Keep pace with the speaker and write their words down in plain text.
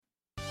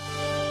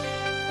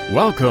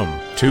Welcome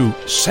to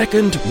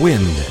Second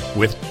Wind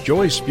with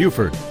Joyce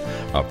Buford,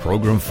 a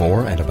program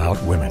for and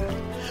about women.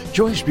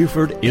 Joyce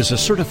Buford is a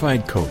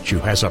certified coach who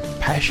has a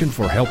passion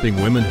for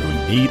helping women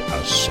who need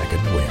a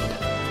second wind.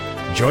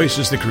 Joyce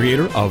is the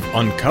creator of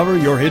Uncover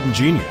Your Hidden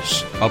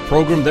Genius, a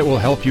program that will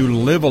help you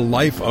live a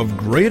life of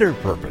greater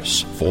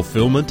purpose,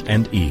 fulfillment,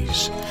 and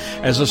ease.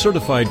 As a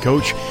certified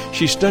coach,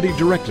 she studied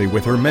directly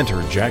with her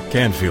mentor, Jack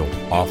Canfield,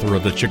 author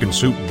of the Chicken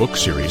Soup book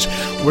series,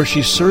 where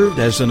she served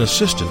as an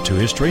assistant to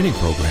his training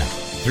program.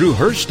 Through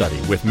her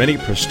study with many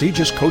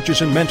prestigious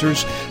coaches and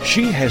mentors,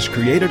 she has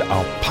created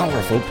a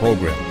powerful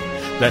program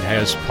that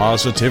has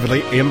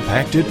positively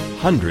impacted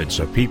hundreds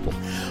of people.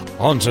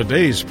 On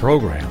today's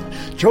program,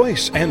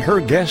 Joyce and her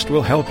guest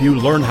will help you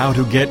learn how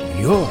to get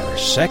your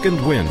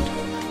second wind.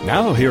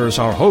 Now here's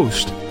our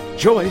host,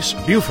 Joyce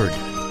Buford.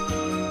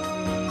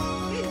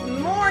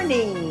 Good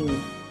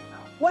morning.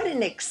 What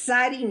an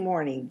exciting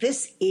morning.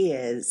 This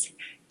is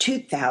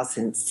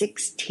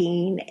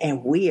 2016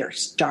 and we are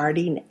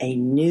starting a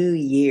new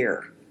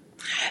year.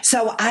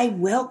 So I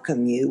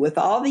welcome you with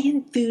all the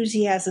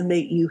enthusiasm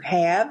that you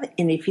have,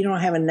 and if you don't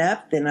have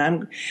enough,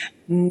 then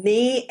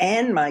me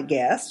and my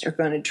guest are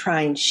going to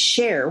try and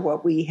share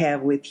what we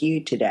have with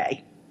you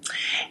today.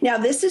 Now,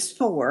 this is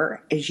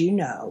for, as you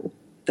know,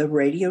 the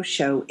radio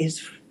show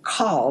is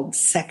called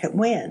Second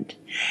Wind,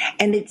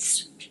 and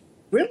it's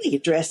really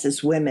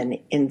addresses women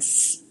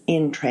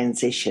in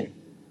transition.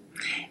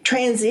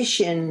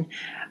 Transition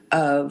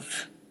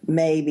of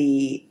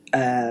maybe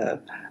a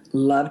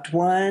loved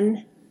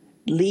one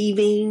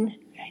leaving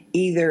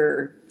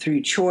either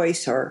through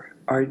choice or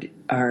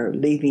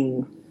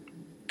leaving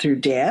through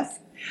death,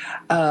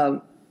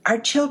 our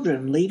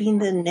children leaving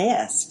the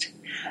nest,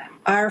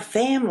 our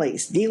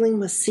families dealing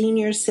with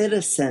senior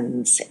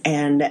citizens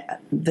and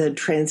the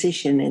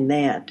transition in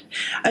that,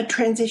 a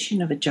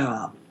transition of a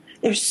job.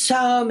 There's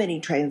so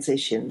many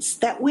transitions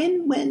that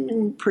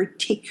women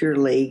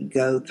particularly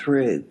go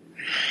through.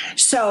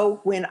 So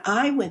when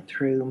I went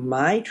through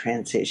my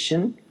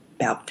transition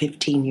about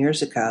 15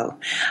 years ago,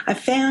 I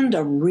found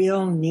a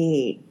real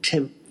need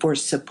for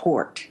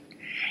support.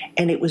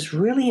 And it was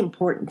really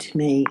important to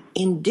me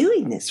in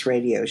doing this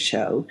radio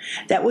show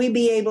that we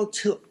be able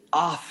to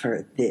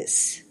offer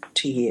this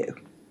to you.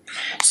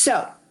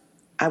 So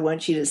I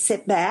want you to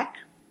sit back,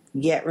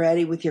 get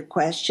ready with your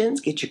questions,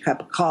 get your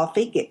cup of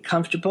coffee, get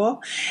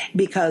comfortable,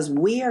 because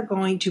we are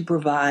going to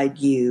provide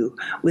you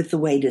with the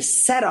way to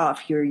set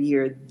off your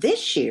year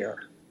this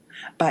year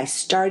by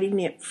starting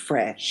it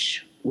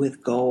fresh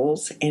with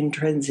goals and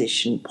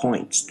transition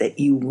points that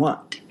you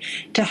want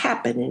to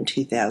happen in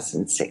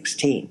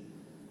 2016.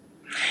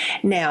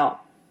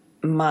 Now,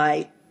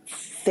 my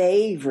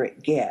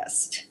favorite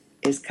guest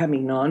is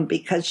coming on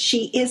because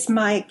she is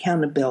my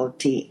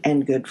accountability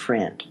and good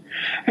friend.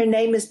 Her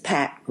name is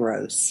Pat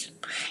Gross.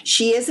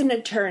 She is an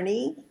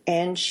attorney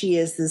and she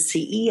is the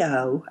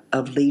CEO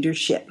of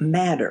Leadership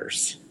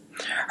Matters.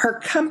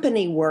 Her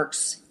company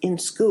works in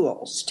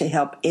schools to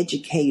help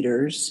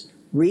educators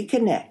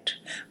reconnect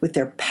with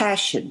their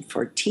passion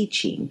for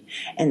teaching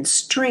and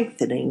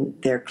strengthening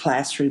their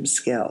classroom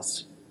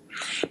skills.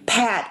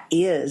 Pat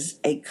is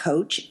a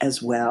coach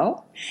as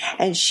well,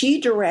 and she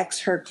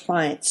directs her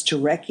clients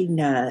to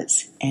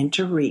recognize and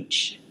to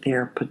reach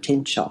their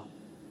potential.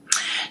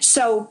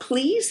 So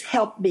please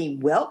help me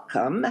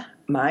welcome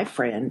my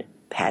friend,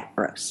 Pat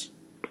Gross.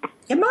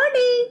 Good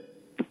morning.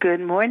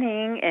 Good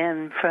morning,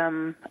 and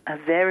from a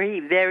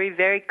very, very,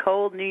 very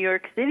cold New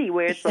York City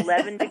where it's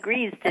 11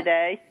 degrees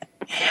today.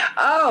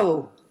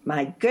 Oh,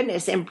 my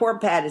goodness. And poor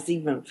Pat is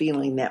even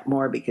feeling that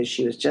more because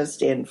she was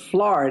just in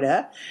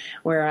Florida,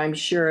 where I'm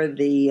sure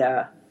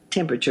the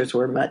temperatures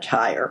were much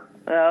higher.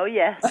 Oh,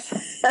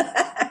 yes.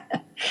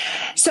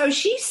 So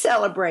she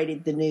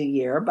celebrated the new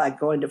year by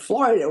going to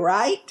Florida,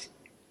 right?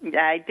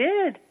 I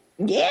did.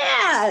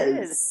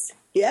 Yes.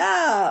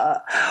 Yeah.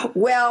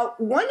 Well,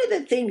 one of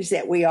the things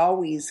that we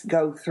always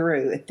go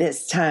through at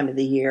this time of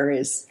the year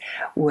is,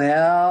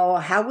 well,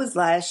 how was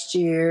last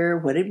year?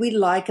 What did we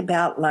like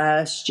about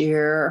last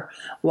year?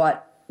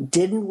 What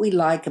didn't we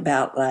like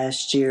about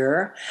last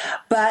year?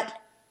 But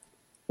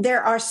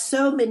there are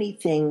so many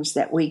things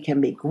that we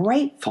can be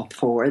grateful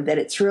for that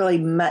it's really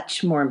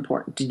much more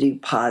important to do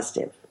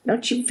positive.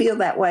 Don't you feel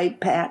that way,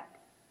 Pat?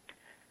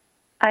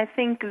 I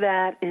think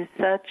that is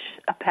such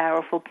a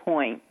powerful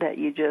point that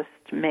you just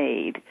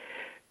made,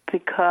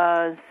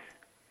 because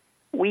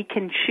we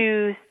can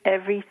choose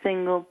every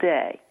single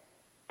day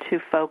to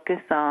focus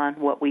on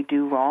what we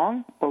do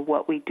wrong or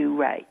what we do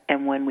right.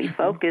 And when we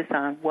focus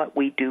on what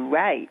we do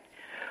right,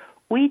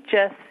 we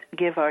just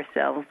give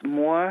ourselves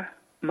more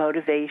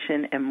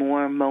motivation and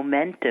more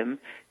momentum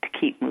to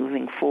keep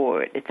moving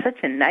forward. It's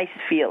such a nice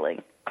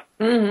feeling.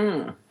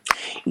 Mm-hmm.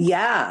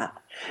 Yeah.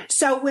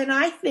 So when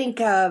I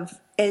think of,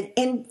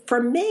 and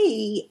for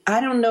me, I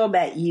don't know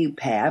about you,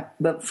 Pat,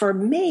 but for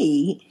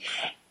me,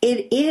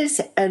 it is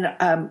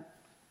an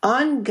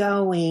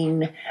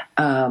ongoing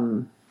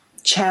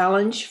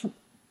challenge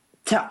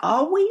to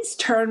always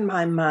turn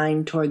my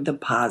mind toward the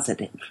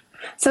positive.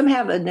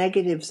 Somehow the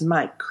negatives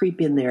might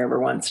creep in there every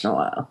once in a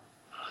while.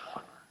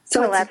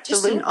 So Well, it's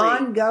just an absolutely.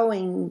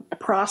 ongoing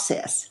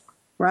process,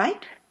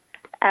 right?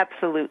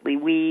 Absolutely.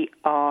 We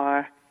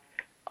are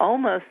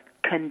almost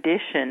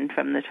conditioned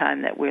from the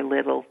time that we're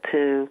little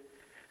to,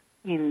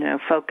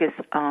 focus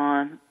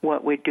on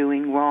what we're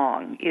doing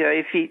wrong.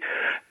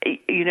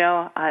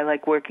 I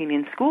like working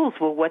in schools.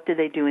 Well, what do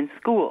they do in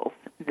schools?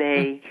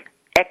 They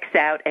X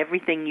out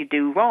everything you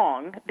do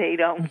wrong. They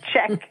don't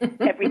check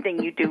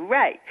everything you do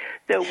right.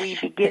 So we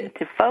begin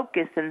to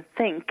focus and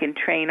think and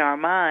train our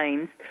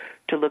minds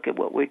to look at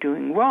what we're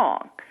doing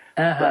wrong.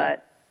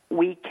 But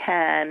we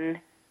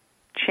can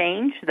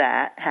change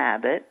that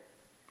habit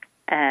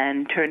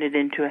and turn it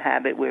into a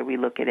habit where we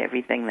look at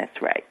everything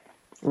that's right.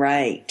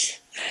 Right.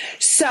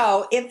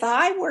 So if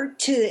I were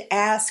to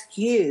ask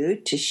you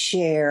to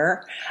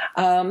share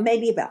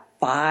maybe about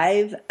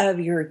 5 of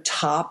your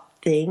top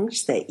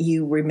things that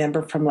you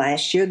remember from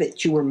last year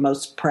that you were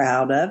most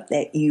proud of,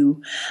 that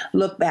you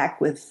look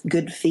back with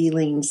good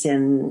feelings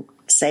and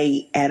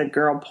say atta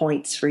girl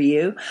points for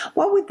you,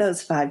 what would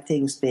those 5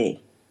 things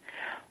be?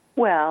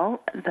 Well,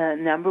 the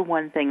number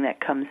one thing that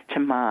comes to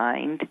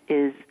mind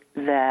is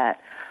that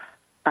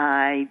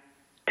I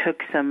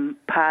took some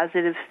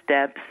positive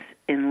steps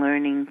in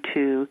learning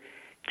to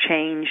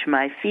change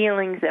my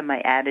feelings and my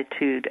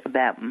attitude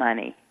about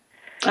money.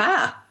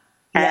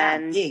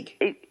 And big.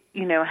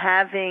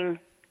 Having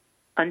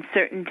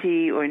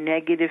uncertainty or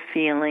negative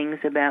feelings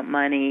about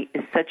money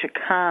is such a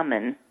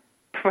common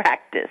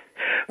practice,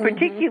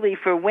 particularly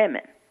for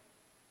women,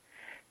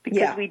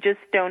 because we just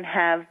don't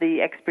have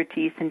the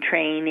expertise and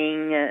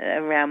training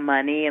around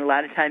money. And a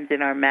lot of times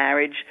in our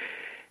marriage,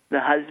 the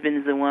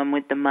husband's the one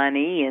with the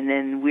money, and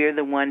then we're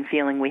the one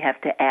feeling we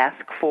have to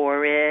ask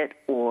for it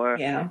or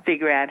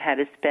figure out how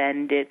to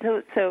spend it.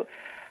 So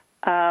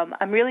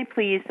I'm really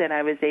pleased that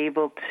I was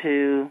able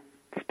to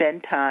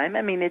spend time.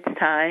 I mean, it's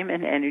time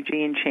and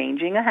energy in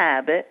changing a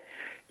habit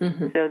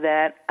so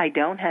that I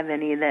don't have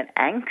any of that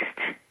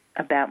angst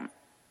about,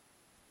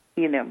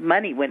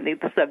 money when the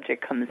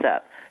subject comes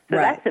up. So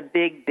that's a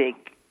big, big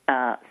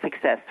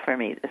success for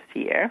me this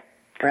year.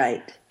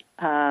 Right.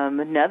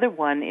 Another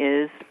one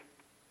is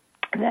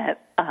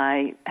that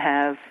I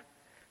have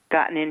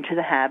gotten into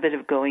the habit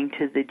of going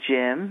to the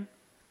gym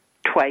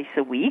twice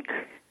a week.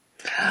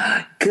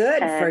 Good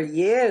for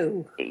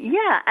you.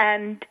 Yeah,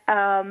 and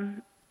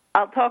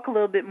I'll talk a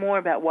little bit more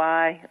about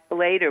why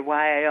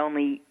I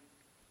only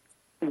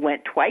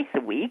went twice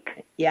a week.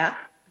 Yeah.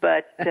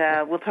 But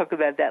we'll talk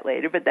about that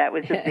later. But that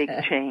was a big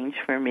change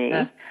for me.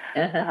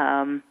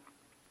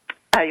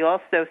 I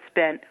also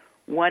spent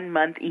 1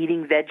 month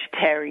eating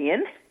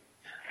vegetarian.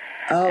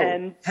 Oh,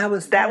 and how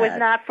was that? That was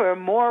not for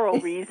moral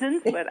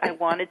reasons, but I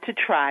wanted to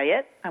try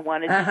it. I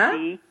wanted to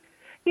see,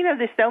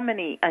 there's so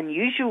many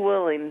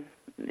unusual and,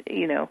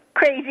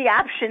 crazy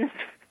options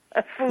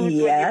of food when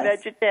you're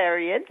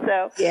vegetarian.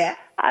 So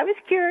I was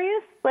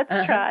curious. Let's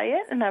try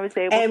it. And I was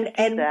able to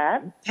do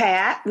that.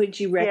 Pat, would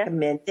you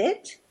recommend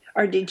it?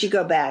 Or did you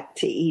go back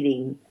to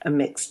eating a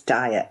mixed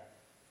diet?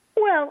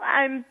 Well,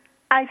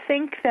 I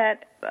think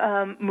that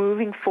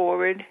moving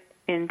forward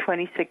in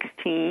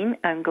 2016,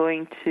 I'm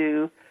going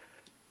to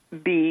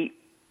be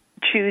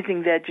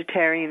choosing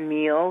vegetarian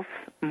meals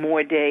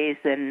more days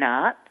than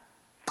not.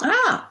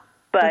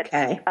 But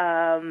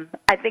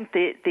I think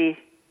the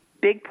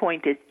big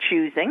point is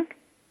choosing.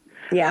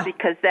 Yeah.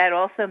 Because that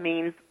also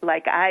means,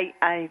 like,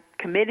 I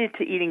committed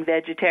to eating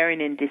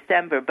vegetarian in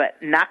December, but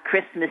not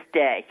Christmas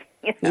Day.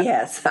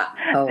 Yes.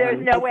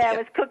 There's no way I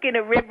was cooking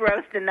a rib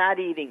roast and not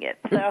eating it.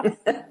 So.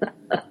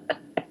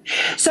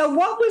 So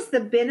what was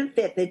the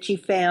benefit that you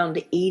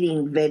found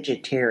eating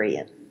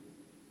vegetarian?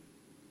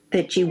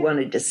 That you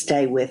wanted to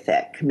stay with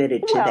that,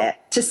 committed to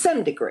that, to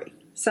some degree?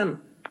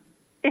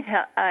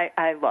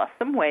 I lost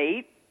some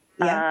weight.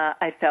 Yeah.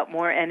 I felt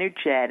more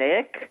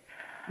energetic.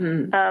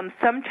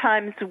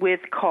 Sometimes with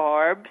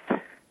carbs,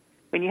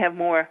 when you have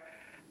more,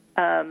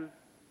 on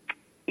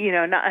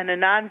a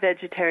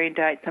non-vegetarian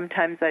diet,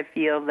 sometimes I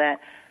feel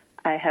that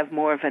I have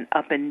more of an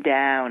up and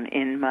down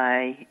in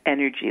my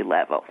energy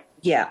level.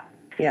 Yeah.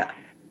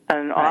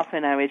 And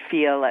often I would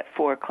feel at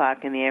 4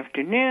 o'clock in the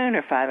afternoon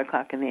or 5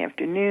 o'clock in the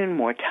afternoon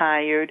more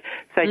tired.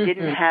 So I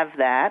didn't have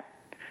that.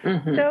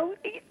 So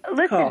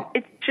listen,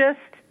 it's just,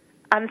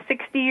 I'm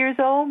 60 years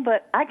old,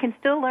 but I can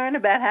still learn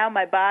about how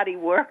my body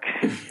works.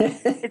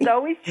 It's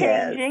always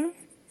changing.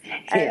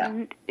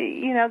 And,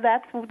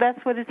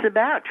 that's what it's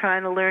about,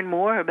 trying to learn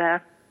more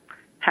about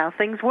how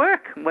things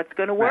work, what's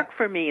going to work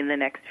for me in the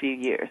next few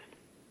years.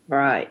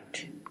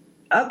 Right.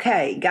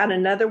 Okay, got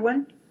another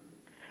one?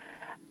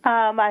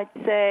 I'd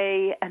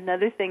say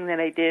another thing that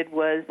I did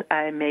was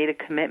I made a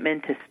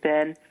commitment to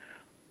spend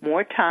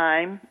more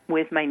time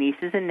with my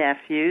nieces and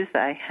nephews.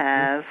 I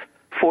have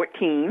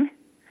 14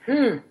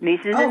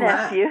 nieces and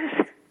nephews.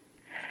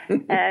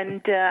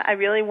 And I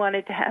really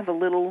wanted to have a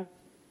little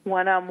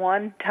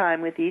one-on-one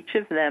time with each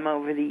of them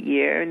over the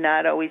year,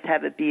 not always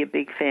have it be a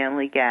big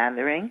family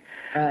gathering.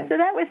 Right. So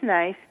that was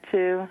nice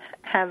to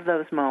have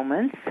those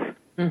moments.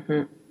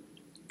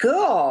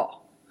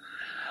 Cool.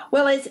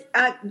 Well, it's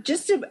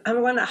I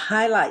want to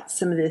highlight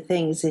some of the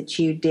things that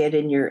you did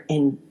in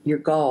your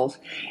goals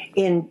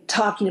in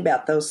talking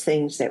about those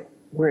things that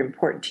were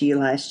important to you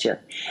last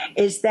year.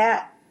 Is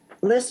that,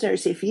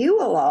 listeners, if you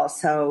will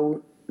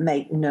also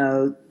make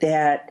note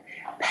that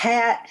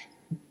Pat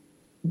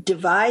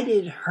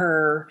divided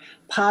her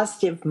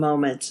positive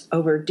moments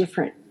over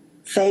different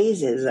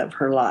phases of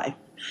her life.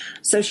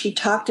 So she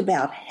talked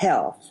about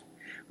health,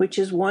 which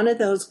is one of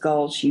those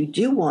goals you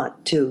do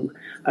want to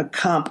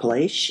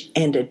accomplish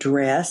and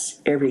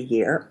address every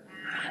year.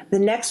 The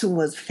next one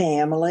was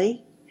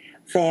family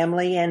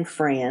and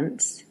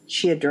friends.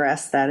 She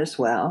addressed that as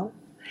well.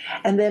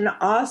 And then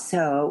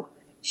also,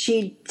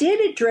 she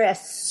did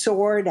address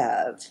sort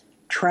of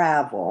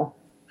travel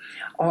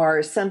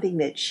or something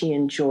that she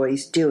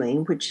enjoys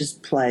doing, which is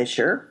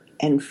pleasure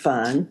and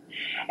fun.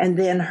 And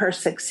then her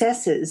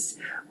successes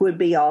would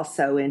be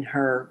also in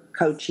her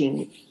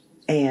coaching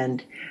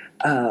and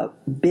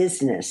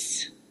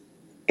business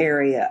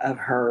area of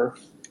her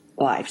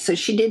life. So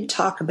she did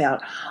talk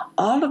about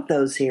all of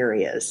those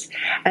areas.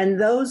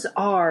 And those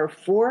are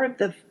 4 of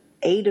the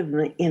 8 of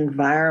the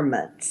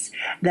environments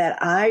that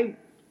I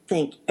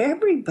think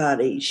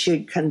everybody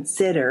should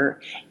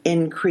consider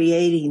in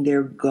creating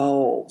their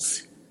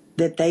goals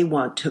that they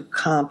want to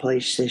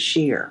accomplish this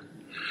year.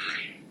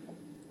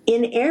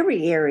 In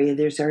every area,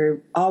 there's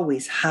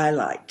always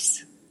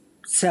highlights.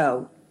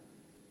 So,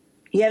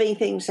 you have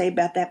anything to say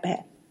about that,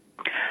 Pat?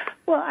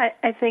 Well,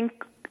 I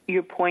think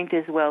your point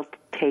is well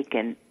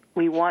taken.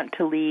 We want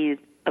to lead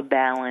a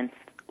balanced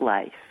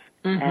life.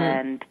 Mm-hmm.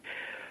 And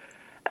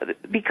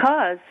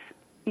because,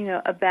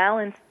 a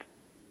balanced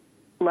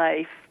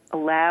life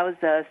allows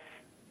us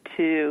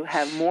to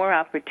have more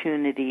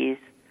opportunities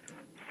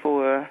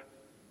for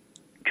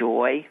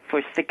joy,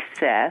 for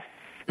success,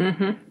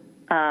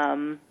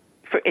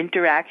 for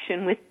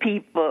interaction with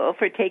people,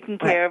 for taking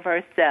care of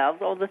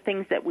ourselves, all the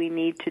things that we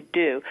need to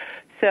do.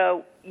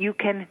 So you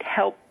can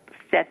help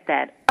set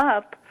that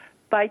up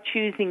by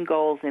choosing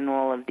goals in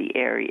all of the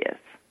areas.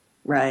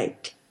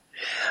 Right.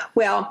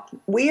 Well,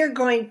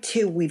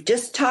 we've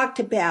just talked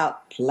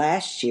about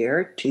last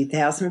year,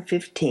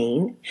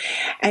 2015,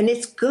 and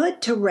it's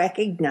good to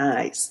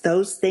recognize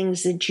those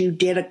things that you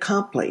did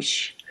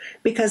accomplish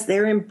because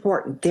they're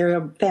important. They're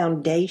a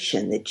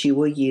foundation that you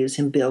will use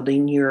in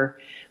building your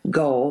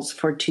goals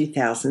for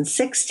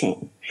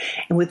 2016.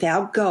 And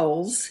without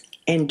goals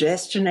and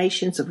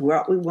destinations of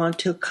what we want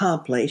to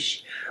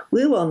accomplish,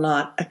 we will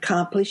not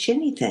accomplish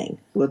anything.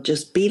 We'll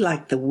just be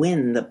like the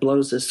wind that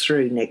blows us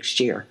through next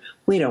year.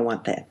 We don't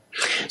want that.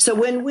 So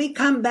when we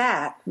come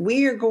back,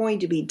 we are going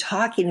to be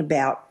talking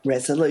about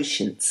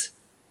resolutions.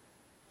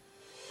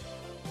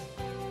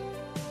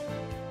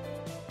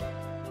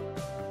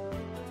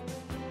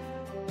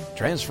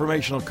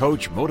 Transformational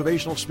coach,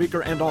 motivational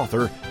speaker, and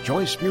author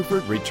Joyce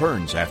Buford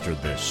returns after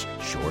this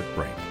short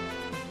break.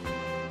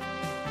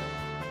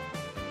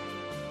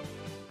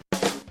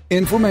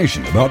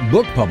 Information about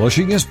book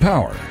publishing is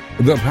power.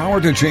 The power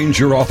to change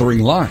your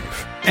authoring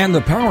life and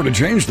the power to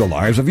change the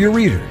lives of your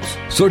readers.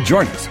 So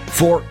join us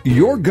for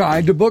Your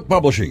Guide to Book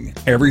Publishing.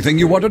 Everything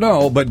you want to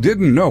know but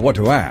didn't know what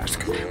to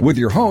ask. With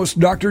your host,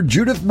 Dr.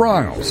 Judith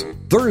Briles.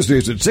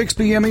 Thursdays at 6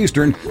 p.m.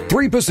 Eastern,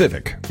 3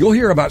 Pacific. You'll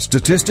hear about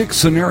statistics,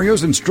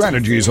 scenarios, and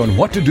strategies on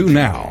what to do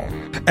now.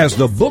 As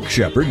the book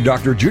shepherd,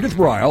 Dr. Judith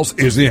Briles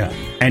is in.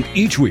 And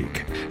each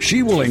week,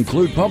 she will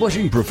include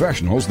publishing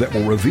professionals that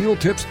will reveal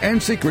tips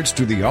and secrets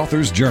to the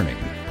author's journey.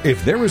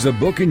 If there is a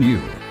book in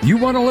you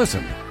want to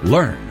listen,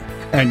 learn,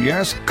 and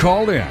yes,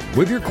 call in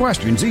with your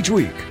questions each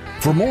week.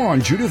 For more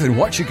on Judith and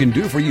what she can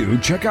do for you,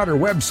 check out her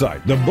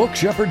website,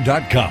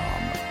 thebookshepherd.com.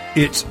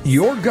 It's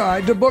Your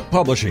Guide to Book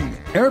Publishing.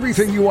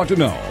 Everything you want to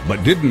know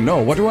but didn't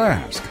know what to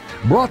ask.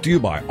 Brought to you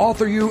by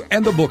Author You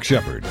and The Book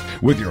Shepherd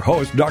with your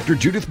host, Dr.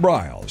 Judith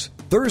Briles.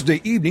 Thursday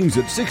evenings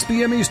at 6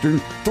 p.m. Eastern,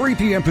 3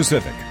 p.m.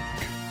 Pacific.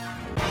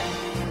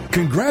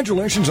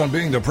 Congratulations on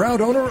being the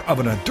proud owner of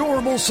an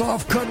adorable,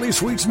 soft, cuddly,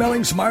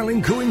 sweet-smelling, smiling,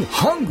 cooing,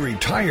 hungry,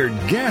 tired,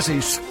 gassy,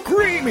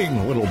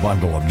 screaming little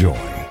bundle of joy.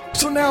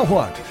 So now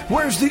what?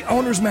 Where's the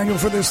owner's manual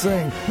for this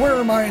thing? Where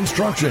are my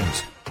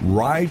instructions?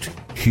 Right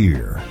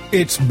here.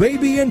 It's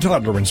Baby and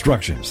Toddler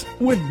Instructions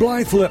with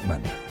Blythe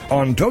Lipman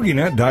on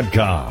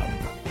TogiNet.com.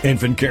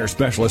 Infant care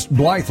specialist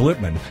Blythe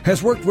Lipman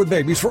has worked with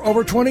babies for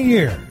over 20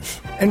 years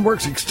and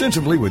works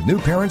extensively with new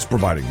parents,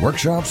 providing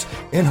workshops,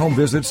 in-home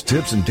visits,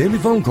 tips, and daily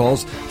phone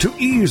calls to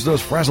ease those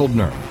frazzled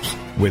nerves.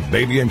 With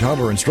Baby and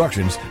Toddler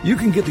Instructions, you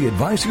can get the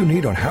advice you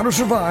need on how to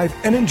survive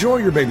and enjoy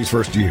your baby's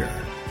first year.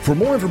 For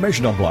more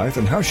information on Blythe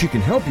and how she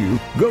can help you,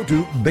 go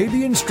to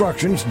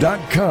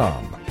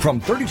babyinstructions.com. From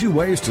 32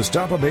 ways to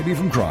stop a baby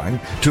from crying,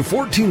 to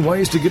 14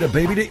 ways to get a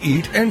baby to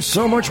eat, and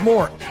so much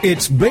more.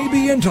 It's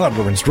Baby and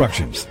Toddler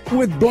Instructions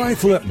with Blythe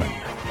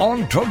Lipman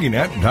on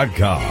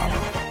TogiNet.com.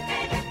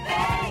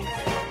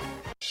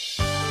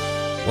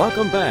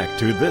 Welcome back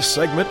to this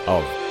segment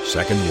of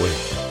Second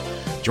Wind.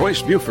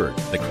 Joyce Buford,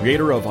 the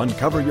creator of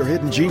Uncover Your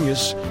Hidden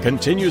Genius,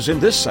 continues in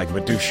this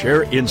segment to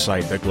share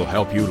insight that will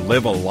help you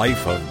live a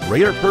life of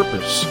greater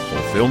purpose,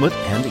 fulfillment,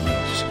 and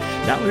ease.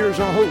 Now here's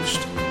our host,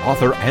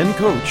 author and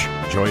coach,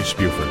 Joyce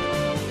Buford.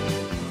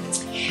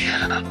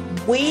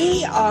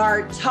 We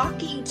are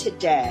talking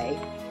today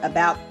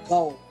about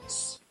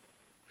goals.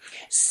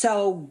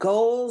 So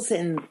goals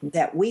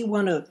that we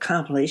want to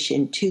accomplish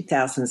in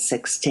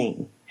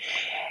 2016.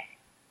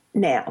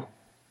 Now,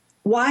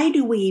 why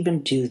do we even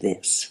do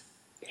this?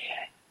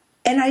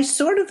 And I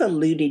sort of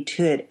alluded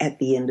to it at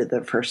the end of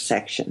the first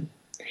section.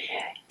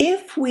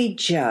 If we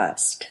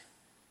just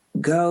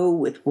go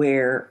with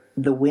where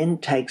the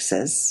wind takes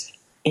us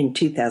in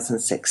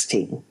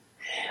 2016,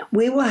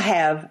 we will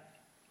have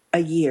a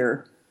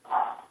year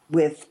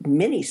with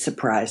many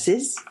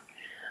surprises,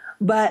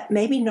 but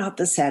maybe not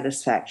the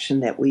satisfaction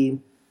that we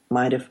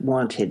might have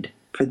wanted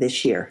for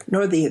this year,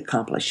 nor the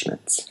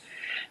accomplishments,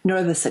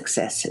 nor the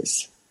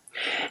successes.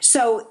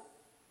 So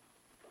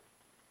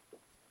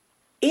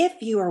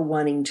if you are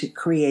wanting to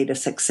create a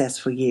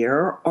successful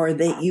year, or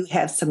that you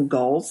have some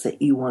goals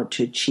that you want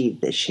to achieve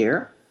this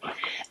year,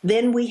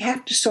 then we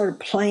have to sort of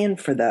plan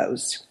for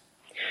those.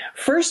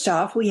 First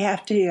off, we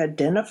have to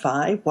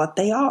identify what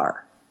they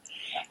are.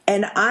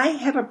 And I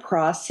have a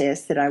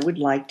process that I would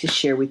like to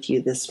share with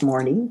you this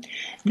morning.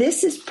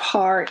 This is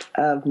part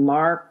of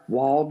Mark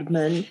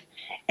Waldman,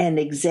 an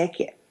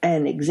executive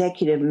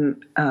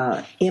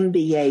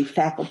MBA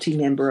faculty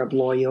member of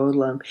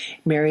Loyola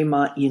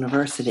Marymount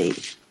University.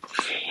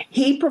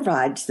 He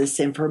provides this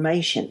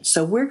information.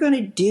 So we're going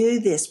to do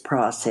this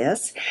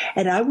process,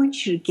 and I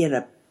want you to get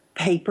a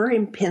paper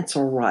and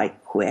pencil right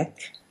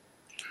quick.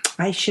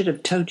 I should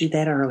have told you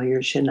that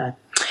earlier, shouldn't I?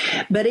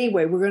 But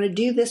anyway, we're going to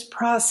do this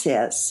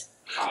process,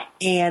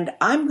 and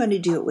I'm going to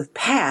do it with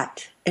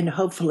Pat, and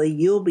hopefully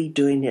you'll be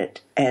doing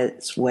it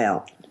as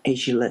well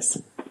as you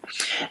listen.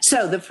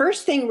 So the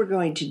first thing we're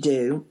going to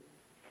do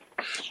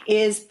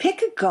is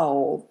pick a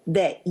goal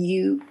that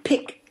you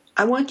pick.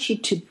 I want you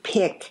to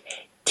pick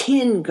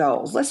 10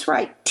 goals. Let's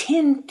write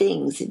 10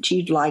 things that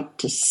you'd like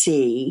to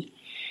see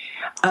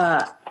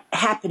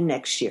happen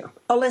next year.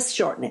 Oh, let's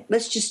shorten it.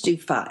 Let's just do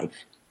 5.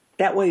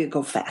 That way you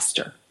go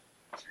faster.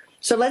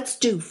 So let's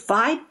do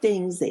 5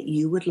 things that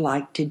you would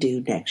like to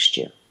do next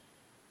year.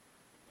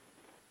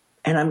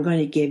 And I'm going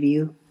to give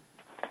you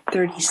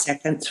 30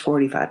 seconds,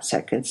 45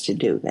 seconds to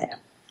do that.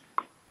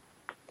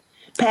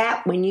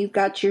 Pat, when you've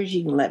got yours,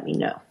 you can let me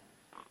know.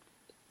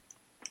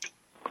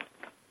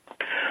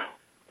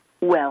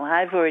 Well,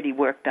 I've already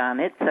worked on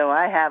it, so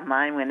I have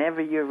mine whenever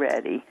you're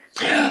ready.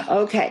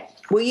 Okay.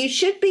 Well, you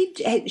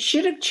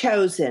should have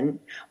chosen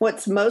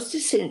what's most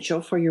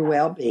essential for your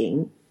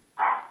well-being.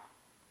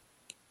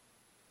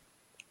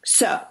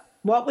 So,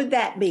 what would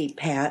that be,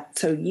 Pat?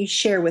 So you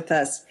share with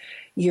us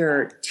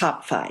your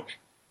top 5.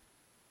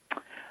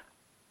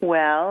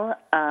 Well,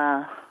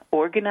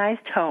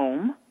 organized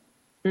home.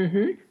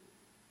 Mm-hmm.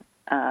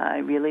 I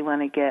really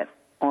want to get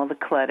all the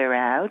clutter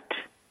out.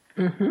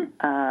 Mm-hmm.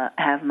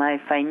 Have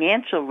my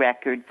financial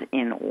records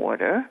in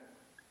order.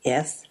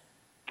 Yes.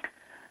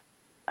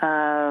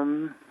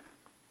 I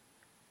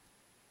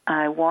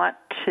want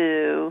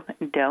to,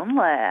 don't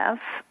laugh,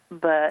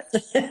 but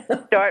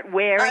start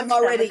wearing I'm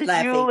some already of the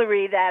laughing.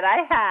 jewelry that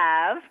I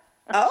have.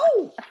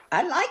 Oh,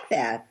 I like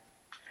that.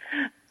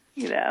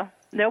 You know,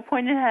 no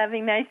point in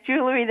having nice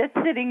jewelry that's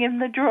sitting in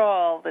the drawer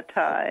all the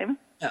time.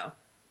 No.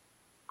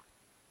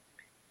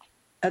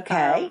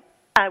 Okay.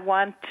 I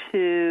want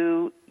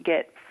to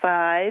get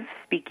 5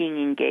 speaking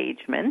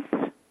engagements.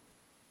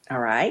 All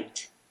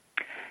right.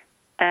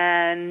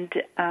 And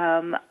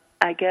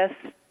I guess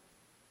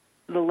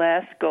the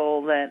last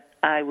goal that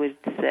I would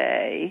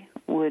say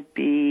would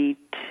be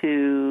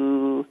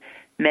to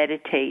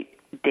meditate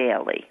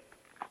daily.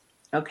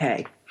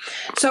 Okay.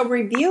 So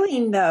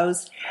reviewing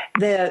those,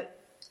 the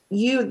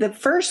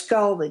first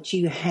goal that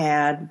you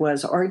had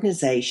was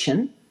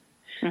organization.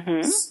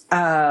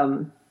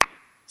 Mm-hmm.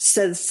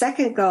 So the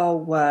second goal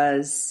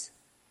was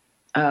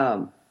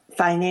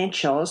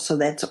financial. So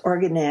that's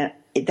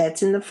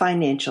that's in the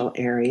financial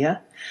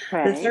area.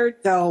 Right. The third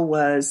goal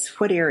was,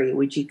 what area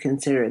would you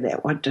consider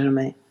that? What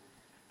domain?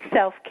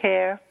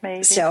 Self-care,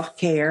 maybe.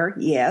 Self-care,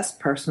 yes,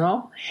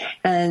 personal.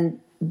 And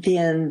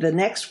then the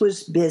next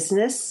was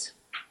business.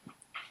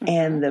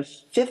 And the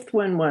 5th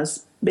one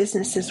was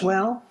business as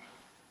well.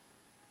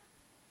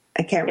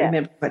 I can't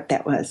remember what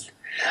that was.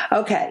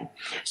 Okay.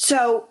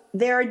 So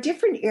there are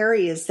different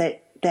areas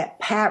that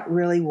Pat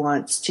really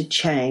wants to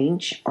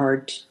change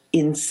or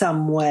in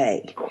some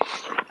way.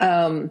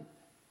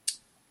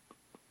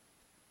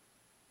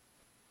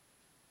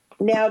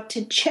 Now,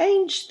 to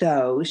change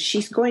those,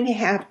 she's going to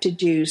have to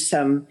do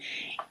some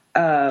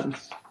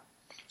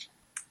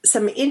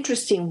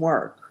interesting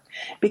work,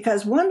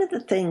 because one of the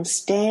things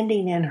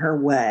standing in her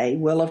way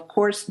will, of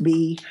course,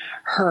 be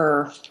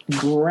her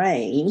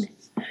brain,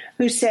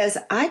 who says,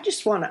 I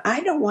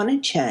don't want to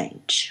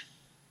change.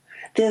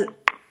 The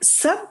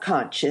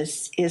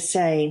subconscious is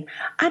saying,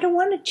 I don't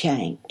want to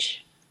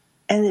change.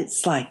 And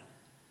it's like,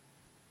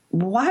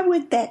 why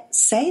would that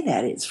say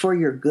that? It's for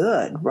your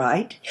good,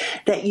 right?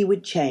 That you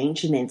would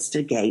change and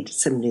instigate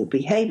some new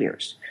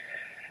behaviors.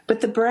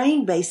 But the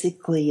brain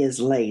basically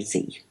is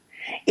lazy.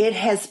 It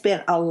has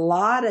spent a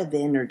lot of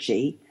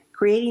energy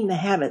creating the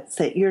habits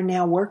that you're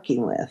now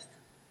working with,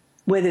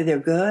 whether they're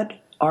good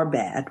or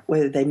bad,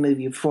 whether they move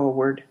you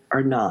forward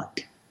or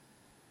not.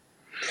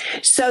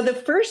 So the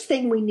first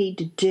thing we need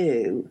to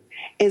do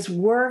is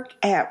work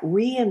at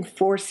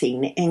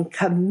reinforcing and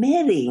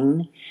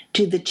committing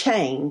to the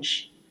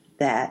change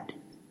that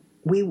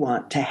we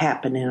want to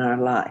happen in our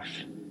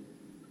life.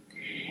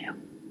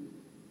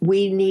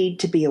 We need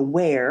to be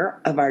aware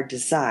of our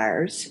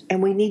desires,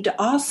 and we need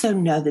to also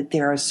know that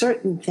there are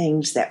certain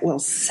things that will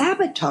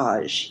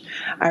sabotage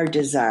our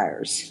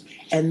desires.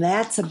 And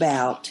that's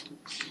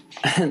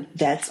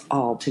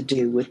all to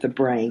do with the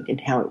brain and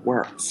how it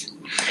works.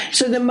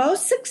 So the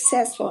most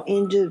successful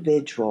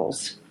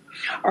individuals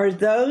are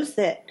those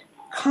that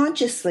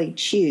consciously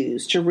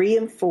choose to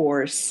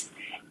reinforce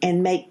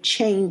and make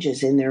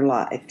changes in their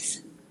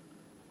lives.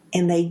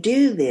 And they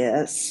do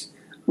this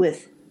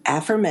with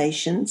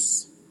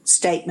affirmations,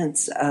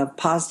 statements of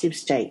positive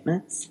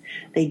statements.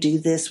 They do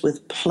this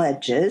with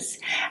pledges.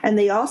 And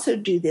they also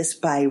do this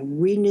by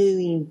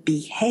renewing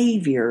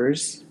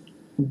behaviors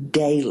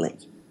daily.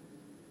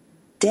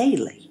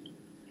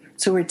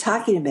 So we're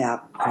talking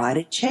about quite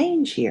a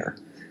change here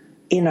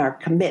in our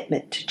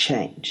commitment to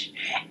change.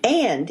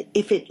 And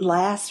if it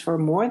lasts for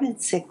more than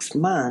 6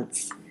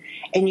 months,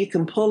 and you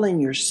can pull in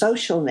your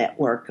social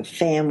network of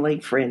family,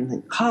 friends,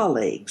 and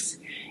colleagues,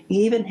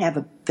 you even have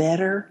a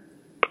better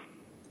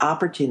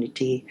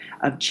opportunity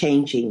of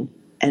changing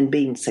and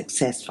being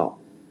successful.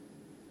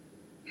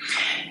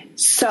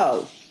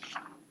 So,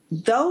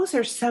 those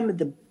are some of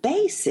the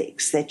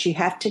basics that you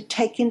have to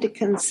take into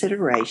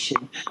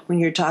consideration when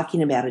you're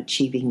talking about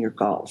achieving your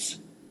goals.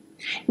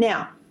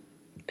 Now,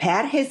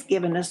 Pat has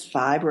given us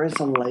 5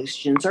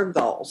 resolutions or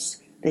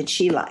goals that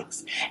she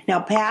likes.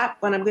 Now, Pat,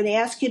 what I'm going to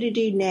ask you to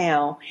do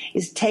now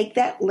is take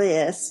that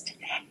list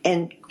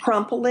and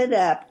crumple it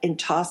up and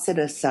toss it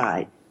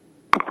aside.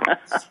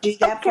 Do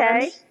that for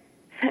me?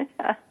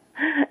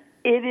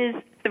 It is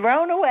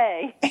thrown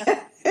away.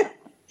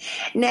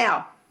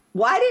 Now,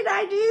 why did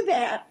I do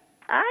that?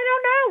 I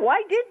don't know.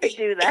 Why did you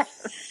do that?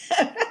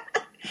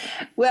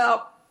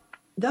 Well,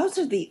 those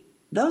are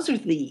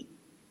the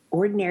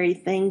ordinary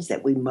things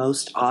that we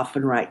most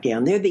often write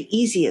down. They're the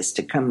easiest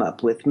to come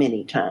up with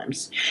many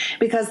times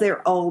because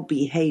they're old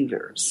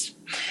behaviors.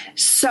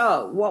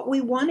 So what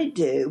we want to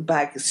do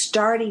by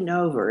starting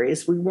over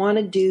is we want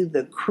to do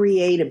the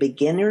create a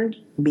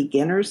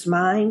beginner's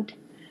mind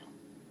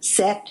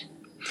set,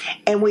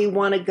 and we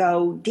want to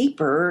go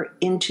deeper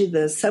into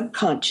the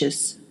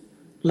subconscious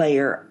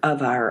layer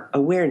of our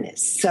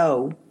awareness.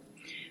 So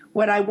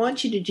what I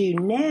want you to do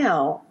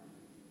now,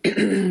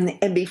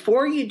 and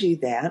before you do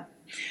that,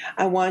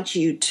 I want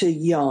you to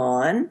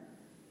yawn,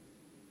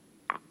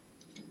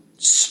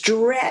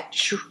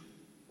 stretch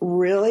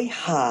really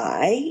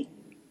high,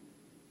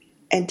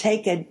 and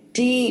take a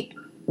deep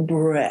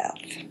breath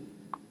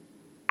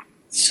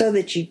so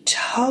that you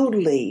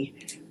totally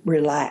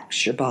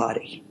relax your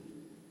body.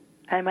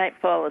 I might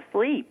fall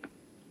asleep.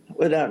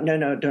 Well,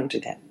 no, don't do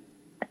that.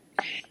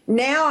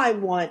 Now I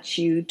want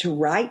you to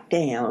write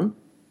down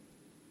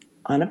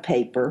on a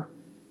paper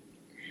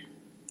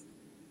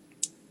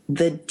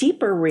the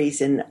deeper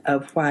reason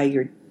of why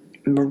you're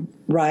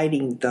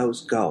writing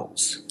those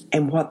goals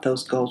and what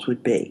those goals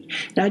would be.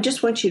 Now, I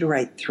just want you to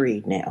write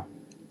 3 now.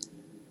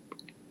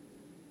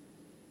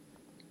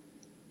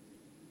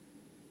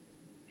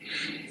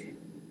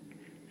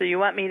 So you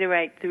want me to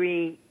write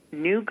 3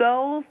 new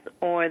goals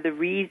or the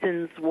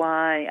reasons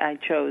why I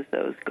chose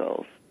those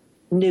goals?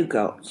 New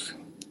goals.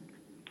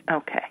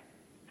 Okay.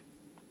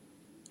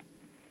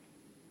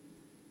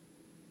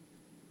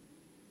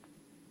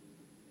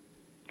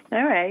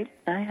 All right,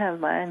 I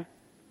have mine.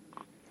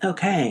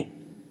 Okay.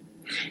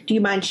 Do you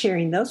mind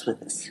sharing those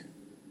with us?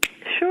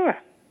 Sure.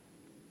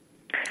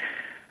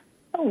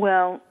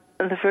 Well,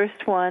 the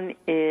first one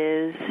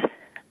is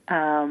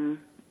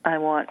I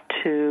want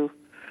to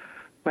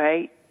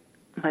write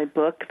my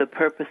book, The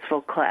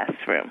Purposeful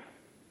Classroom.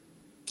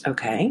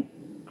 Okay,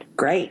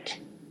 great.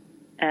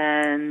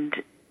 And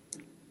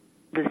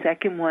the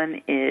second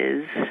one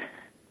is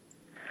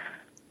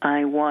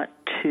I want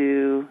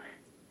to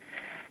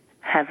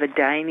have a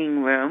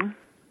dining room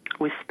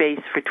with space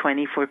for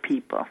 24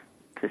 people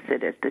to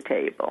sit at the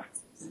table.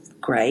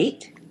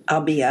 Great.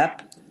 I'll be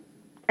up.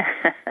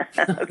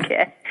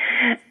 Okay.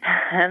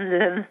 And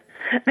then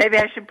maybe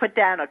I should put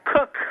down a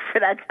cook for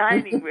that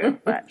dining room.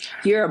 But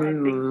you're a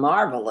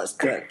marvelous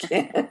cook.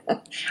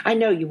 I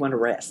know you want to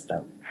rest,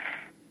 though.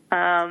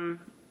 And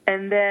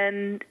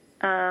then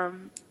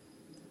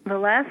the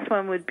last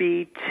one would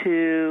be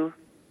to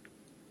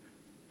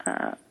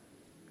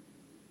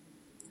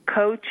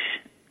coach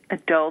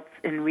adults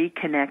in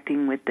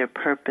reconnecting with their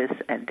purpose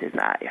and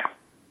desire.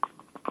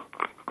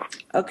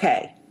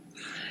 Okay.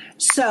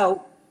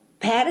 So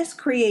Pat has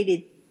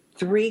created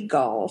 3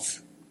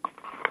 goals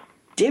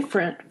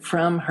different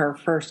from her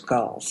first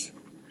goals.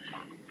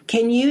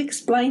 Can you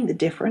explain the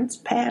difference,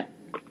 Pat?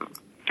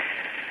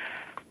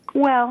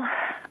 Well,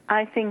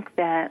 I think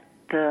that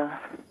the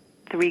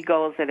 3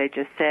 goals that I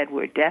just said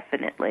were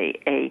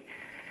definitely a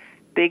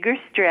bigger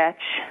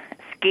stretch,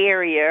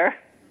 scarier,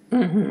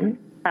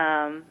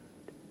 Mm-hmm.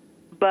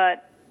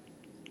 But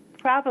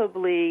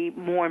probably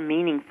more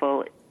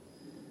meaningful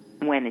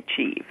when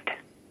achieved.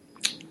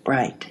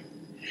 Right.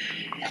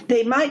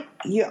 They might,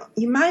 you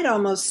might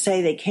almost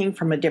say they came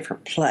from a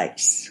different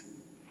place.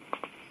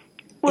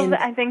 Well,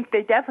 I think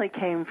they definitely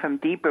came from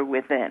deeper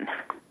within.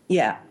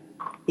 Yeah.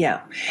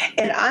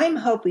 And I'm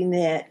hoping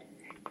that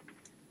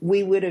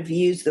we would have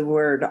used the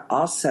word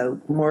also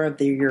more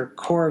of your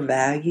core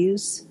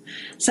values,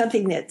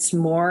 something that's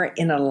more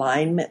in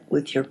alignment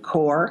with your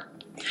core.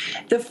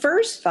 The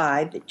first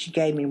 5 that you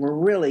gave me were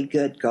really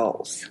good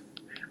goals.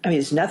 I mean,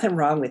 there's nothing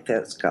wrong with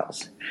those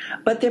goals,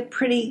 but they're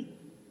pretty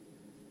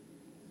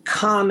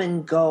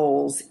common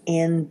goals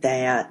in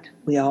that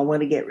we all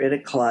want to get rid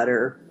of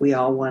clutter. We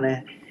all want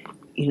to,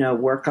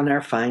 work on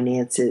our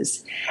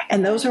finances.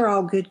 And those are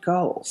all good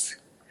goals.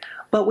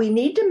 But we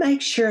need to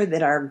make sure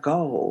that our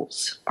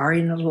goals are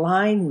in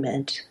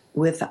alignment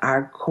with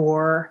our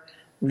core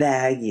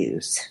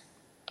values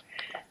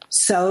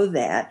so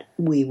that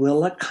we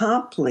will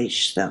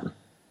accomplish them.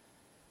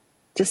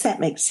 Does that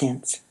make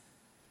sense?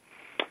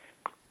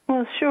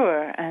 Well,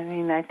 sure. I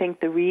mean, I think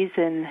the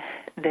reason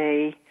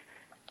they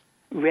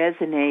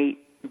resonate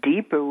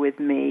deeper with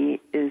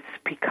me is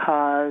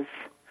because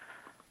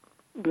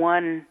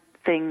one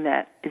thing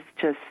that is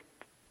just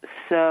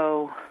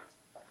so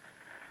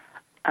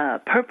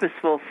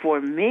purposeful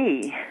for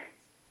me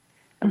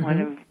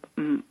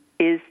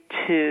is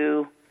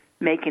to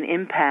make an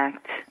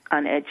impact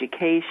on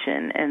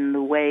education, and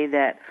the way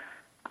that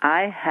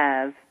I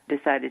have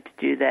decided to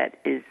do that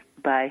is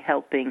by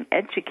helping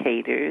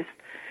educators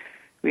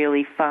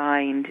really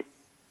find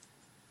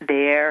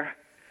their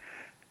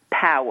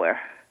power,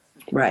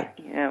 right?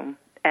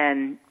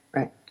 And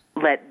right.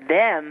 Let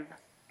them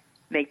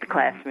make the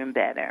classroom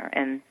better,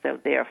 and so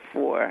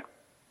therefore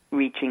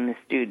reaching the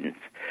students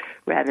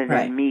rather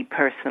than me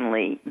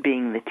personally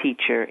being the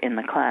teacher in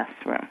the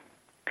classroom.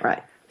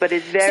 Right. But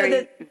it's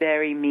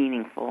very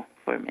meaningful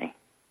for me.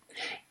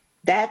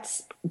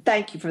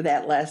 Thank you for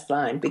that last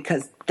line,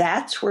 because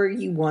that's where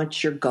you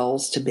want your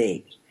goals to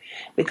be.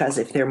 Because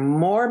if they're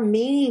more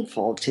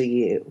meaningful to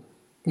you,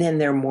 then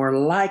they're more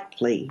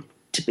likely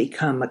to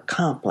become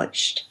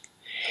accomplished.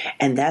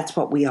 And that's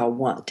what we all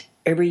want.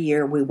 Every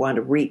year we want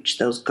to reach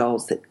those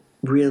goals that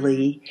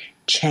really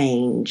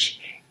change,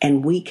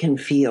 and we can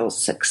feel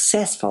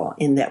successful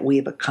in that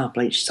we've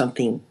accomplished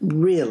something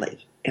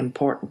really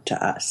important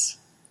to us.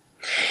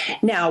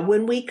 Now,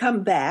 when we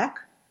come back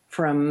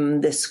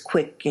from this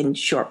quick and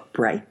short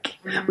break,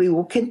 we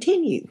will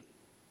continue.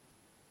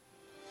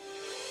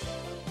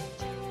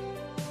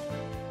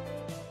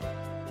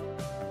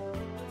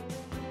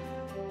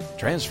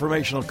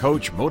 Transformational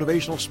coach,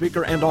 motivational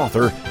speaker, and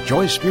author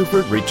Joyce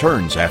Buford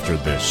returns after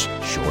this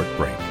short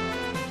break.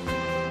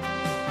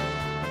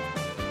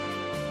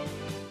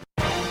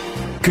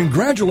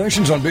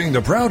 Congratulations on being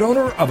the proud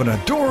owner of an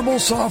adorable,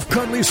 soft,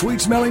 cuddly,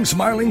 sweet-smelling,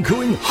 smiling,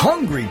 cooing,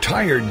 hungry,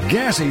 tired,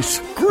 gassy,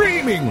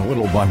 screaming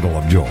little bundle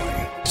of joy.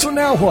 So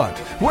now what?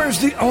 Where's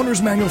the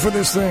owner's manual for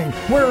this thing?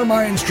 Where are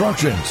my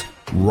instructions?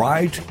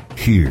 Right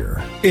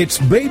here. It's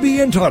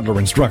Baby and Toddler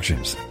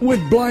Instructions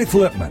with Blythe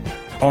Lipman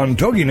on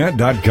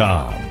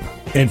TogiNet.com.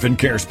 Infant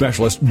care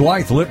specialist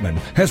Blythe Lipman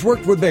has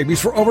worked with babies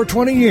for over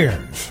 20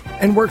 years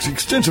and works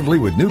extensively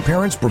with new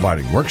parents,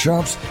 providing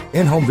workshops,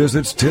 in-home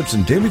visits, tips,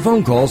 and daily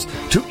phone calls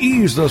to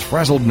ease those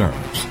frazzled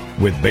nerves.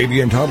 With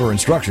Baby and Toddler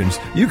Instructions,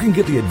 you can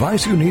get the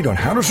advice you need on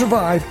how to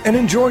survive and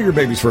enjoy your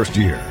baby's first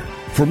year.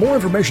 For more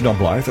information on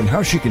Blythe and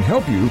how she can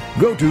help you,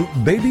 go to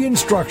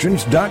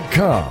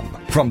babyinstructions.com.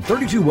 From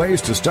 32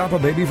 ways to stop a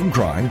baby from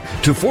crying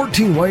to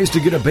 14 ways to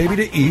get a baby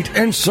to eat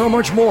and so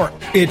much more.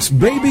 It's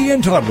Baby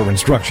and Toddler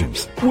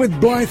Instructions with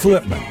Blythe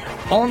Lipman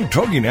on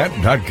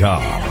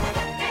TogiNet.com.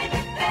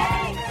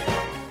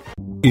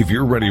 If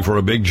you're ready for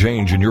a big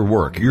change in your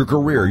work, your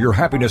career, your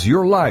happiness,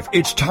 your life,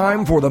 it's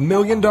time for the $1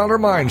 Million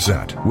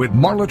Mindset with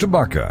Marla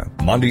Tabaka.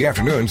 Monday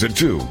afternoons at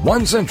 2,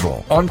 1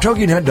 Central on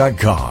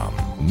TogiNet.com.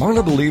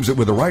 Marla believes that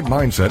with the right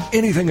mindset,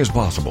 anything is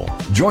possible.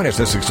 Join us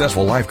as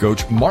successful life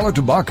coach Marla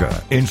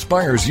Tabaka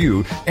inspires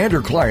you and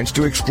her clients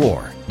to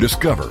explore,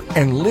 discover,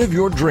 and live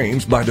your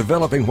dreams by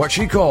developing what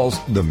she calls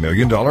the $1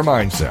 Million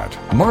Mindset.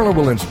 Marla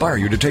will inspire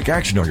you to take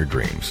action on your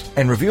dreams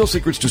and reveal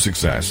secrets to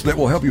success that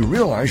will help you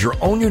realize your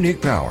own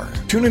unique power.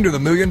 Tune into the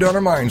 $1 Million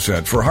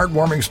Mindset for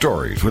heartwarming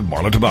stories with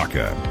Marla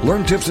Tabaka.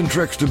 Learn tips and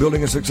tricks to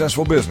building a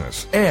successful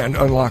business and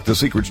unlock the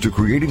secrets to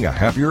creating a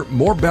happier,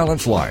 more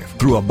balanced life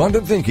through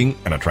abundant thinking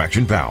and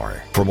attraction power.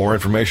 For more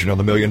information on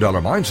the $1 Million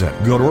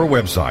Mindset, go to our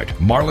website,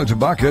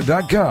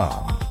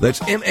 marlatabaka.com. That's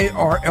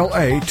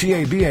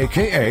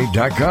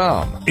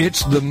MarlaTabaka.com.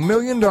 It's the $1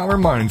 Million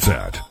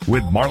Mindset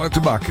with Marla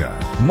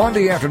Tabaka.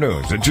 Monday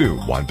afternoons at 2,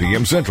 1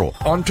 p.m. Central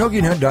on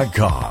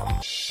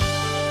TogiNet.com.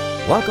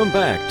 Welcome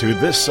back to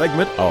this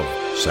segment of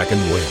Second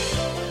Wind.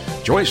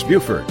 Joyce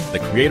Buford, the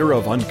creator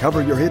of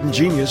Uncover Your Hidden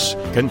Genius,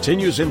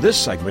 continues in this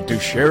segment to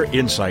share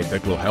insight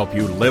that will help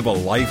you live a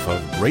life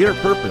of greater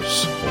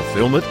purpose,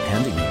 fulfillment,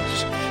 and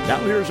ease. Now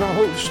here's our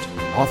host,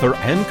 author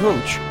and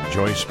coach,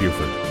 Joyce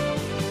Buford.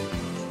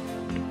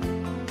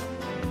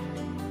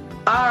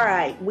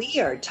 right, we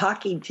are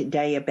talking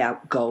today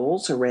about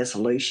goals or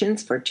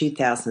resolutions for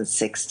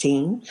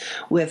 2016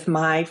 with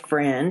my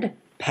friend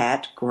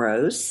Pat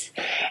Gross,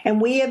 and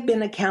we have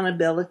been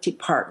accountability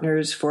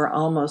partners for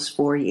almost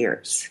 4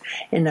 years.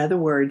 In other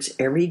words,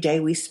 every day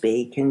we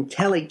speak and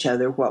tell each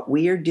other what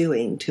we are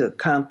doing to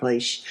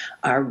accomplish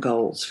our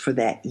goals for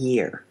that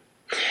year.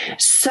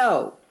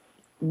 So,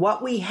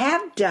 what we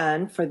have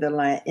done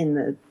in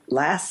the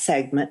last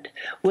segment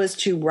was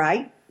to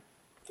write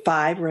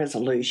 5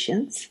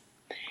 resolutions,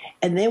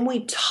 and then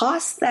we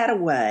tossed that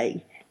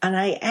away, and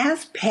I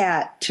asked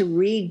Pat to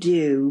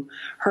redo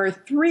her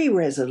 3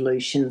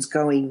 resolutions,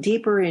 going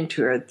deeper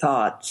into her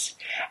thoughts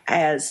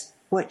as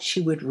what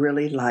she would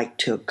really like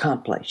to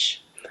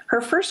accomplish.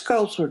 Her first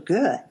goals were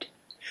good,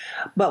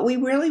 but we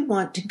really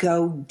want to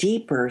go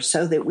deeper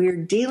so that we're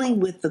dealing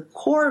with the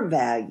core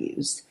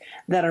values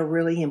that are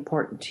really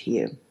important to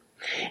you.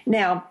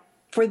 Now,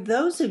 for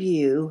those of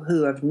you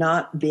who have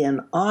not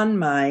been on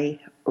my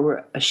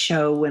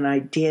show when I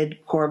did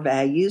core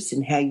values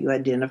and how you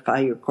identify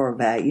your core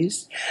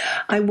values,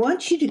 I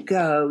want you to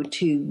go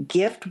to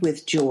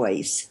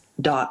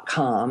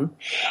giftwithjoyce.com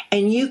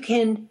and you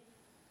can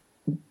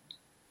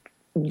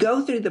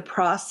go through the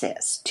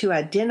process to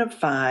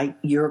identify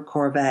your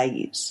core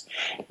values.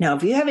 Now,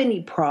 if you have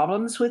any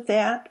problems with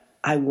that,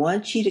 I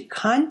want you to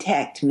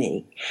contact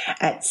me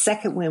at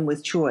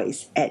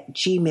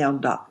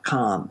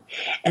secondwinwithjoyce@gmail.com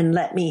and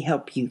let me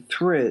help you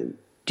through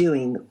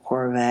doing the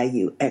core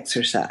value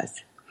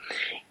exercise.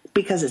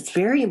 Because it's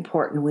very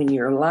important when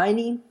you're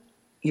aligning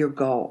your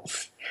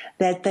goals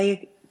that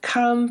they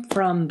come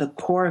from the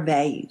core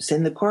values.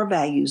 And the core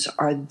values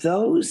are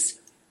those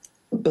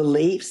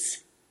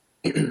beliefs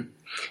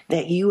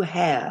that you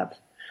have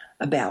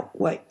about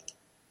what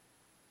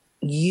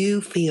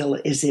you feel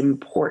is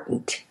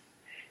important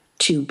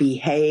to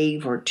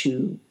behave or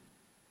to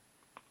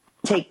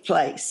take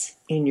place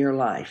in your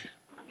life.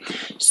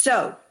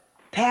 So,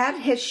 Pat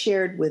has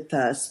shared with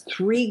us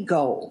 3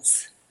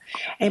 goals.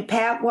 And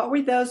Pat, what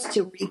were those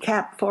to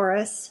recap for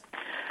us?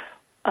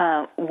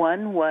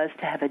 One was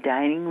to have a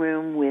dining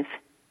room with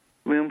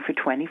room for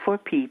 24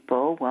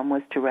 people. One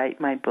was to write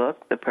my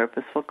book, The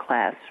Purposeful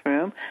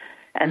Classroom.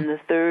 And the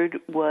third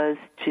was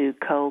to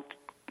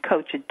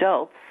coach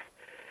adults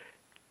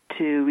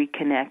to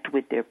reconnect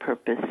with their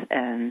purpose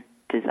and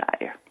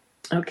desire.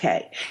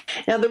 Okay.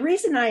 Now, the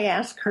reason I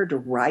asked her to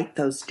write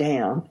those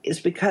down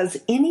is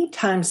because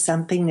anytime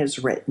something is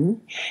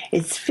written,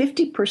 it's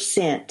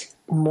 50%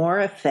 more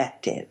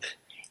effective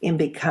in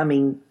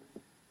becoming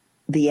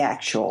the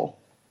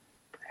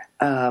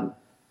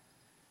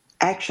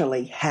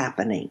actually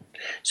happening.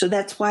 So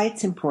that's why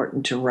it's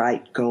important to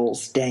write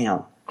goals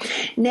down.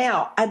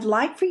 Now, I'd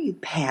like for you,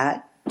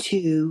 Pat,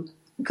 to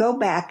go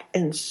back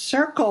and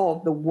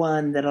circle the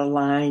one that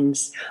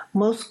aligns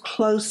most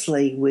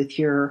closely with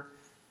your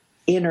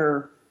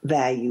inner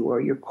value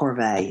or your core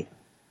value.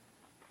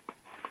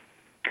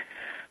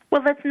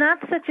 Well, that's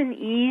not such an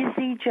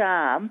easy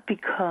job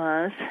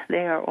because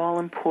they are all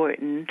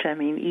important. I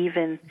mean,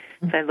 even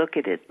if I look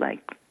at it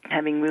like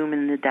having room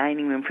in the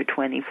dining room for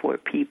 24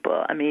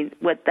 people, I mean,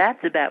 what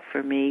that's about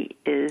for me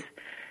is,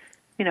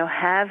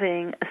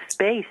 having a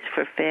space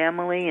for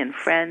family and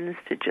friends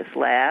to just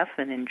laugh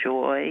and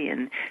enjoy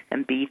and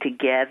be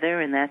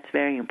together, and that's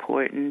very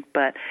important.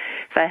 But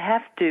if I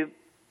have to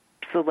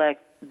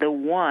select the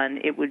one,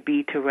 it would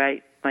be to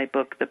write my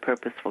book, The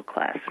Purposeful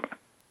Classroom.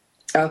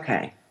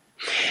 Okay.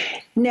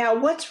 Now,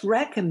 what's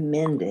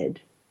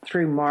recommended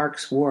through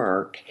Mark's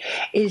work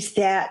is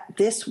that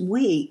this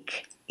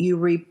week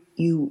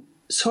you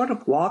sort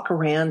of walk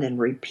around and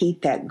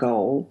repeat that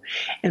goal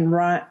and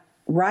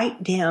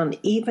write down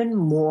even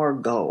more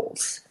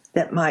goals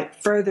that might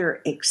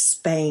further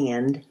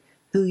expand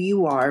who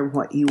you are and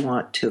what you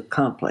want to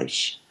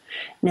accomplish.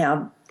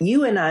 Now,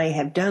 you and I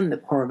have done the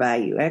core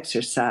value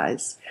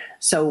exercise,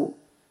 so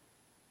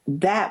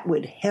that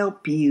would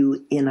help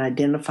you in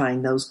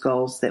identifying those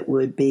goals that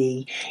would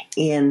be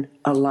in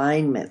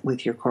alignment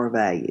with your core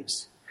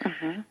values.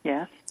 Mm-hmm.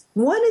 Yeah.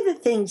 One of the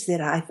things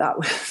that I thought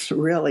was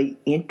really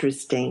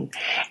interesting,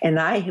 and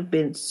I have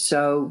been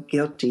so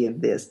guilty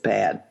of this,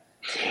 Pat,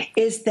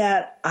 is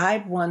that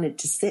I wanted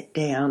to sit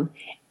down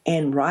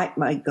and write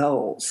my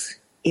goals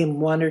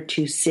in 1 or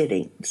 2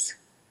 sittings.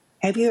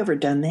 Have you ever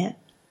done that?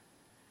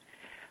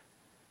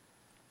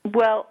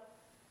 Well,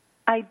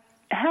 I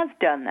have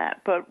done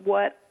that, but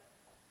what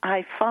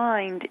I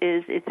find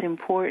is it's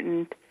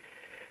important,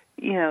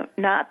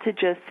 not to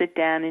just sit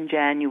down in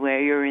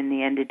January or in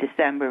the end of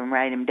December and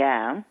write them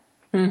down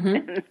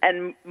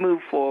and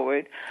move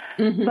forward,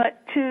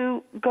 but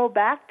to go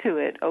back to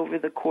it over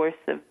the course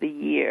of the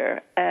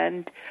year.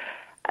 And,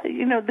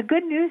 the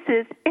good news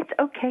is it's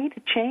okay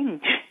to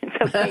change.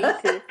 It's okay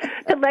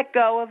to let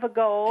go of a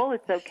goal.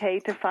 It's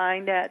okay to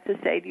find out, to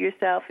say to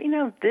yourself,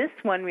 this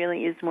one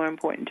really is more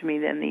important to me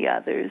than the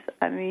others.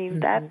 I mean,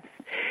 this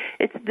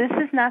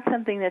is not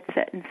something that's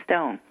set in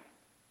stone.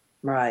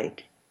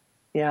 Right.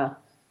 Yeah.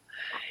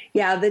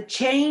 Yeah, the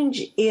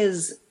change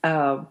is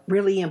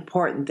really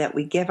important, that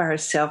we give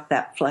ourselves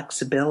that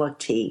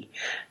flexibility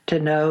to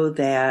know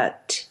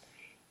that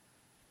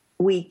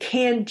we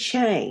can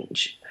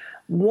change.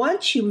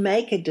 Once you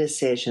make a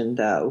decision,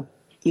 though,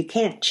 you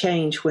can't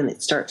change when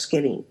it starts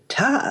getting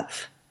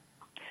tough.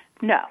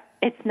 No,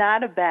 it's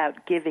not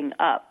about giving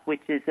up,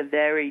 which is a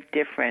very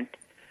different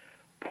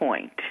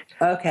point.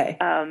 Okay.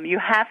 You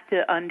have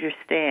to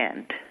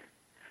understand,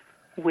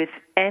 with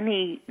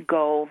any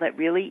goal that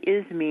really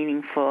is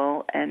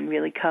meaningful and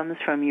really comes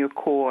from your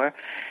core,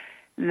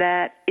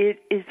 that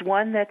it is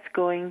one that's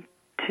going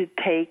to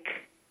take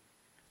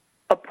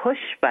a push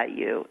by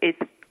you.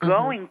 It's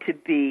going to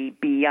be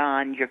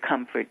beyond your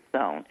comfort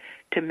zone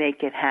to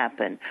make it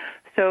happen.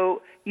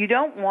 So you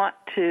don't want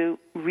to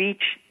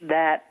reach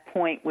that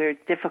point where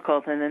it's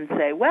difficult and then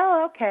say,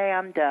 well, okay,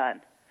 I'm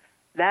done.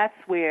 That's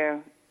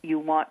where you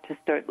want to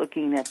start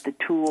looking at the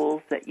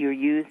tools that you're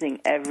using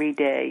every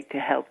day to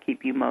help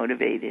keep you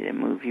motivated and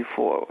move you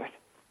forward.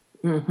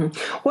 Mm-hmm.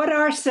 What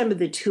are some of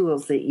the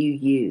tools that you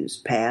use,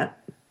 Pat?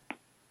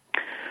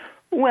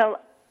 Well,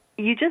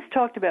 you just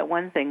talked about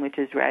one thing, which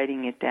is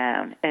writing it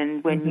down.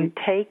 And when you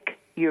take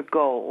your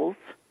goals,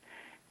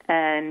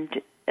 and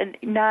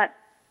not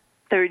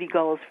 30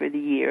 goals for the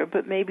year,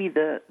 but maybe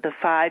the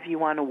 5 you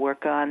want to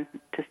work on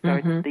to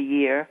start the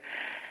year,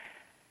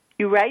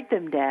 you write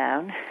them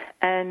down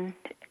and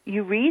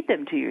you read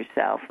them to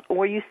yourself,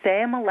 or you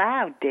say them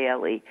aloud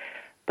daily,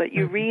 but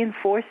you're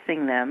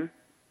reinforcing them,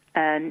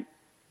 and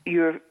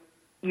you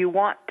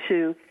want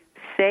to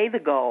say the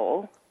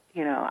goal.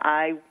 You know,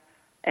 I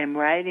am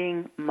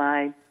writing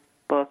my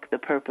book, The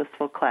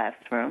Purposeful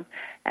Classroom,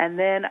 and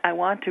then I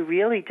want to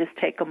really just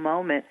take a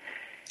moment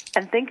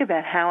and think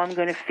about how I'm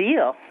going to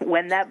feel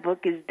when that book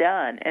is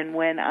done, and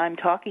when I'm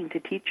talking to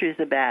teachers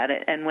about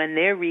it, and when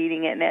they're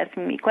reading it and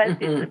asking me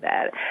questions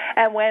about it,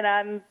 and when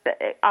I'm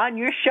on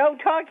your show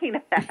talking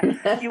about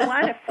it. You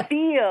want to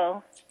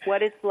feel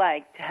what it's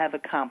like to have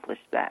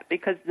accomplished that,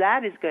 because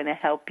that is going to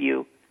help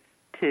you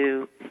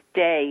to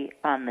stay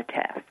on the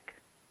task.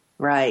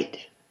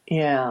 Right.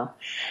 Yeah.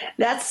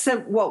 That's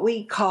what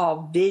we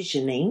call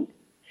visioning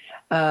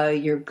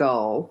your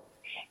goal,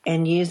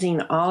 and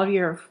using all of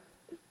your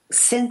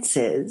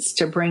senses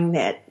to bring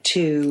that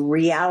to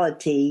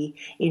reality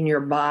in your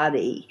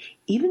body,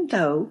 even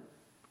though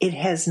it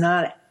has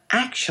not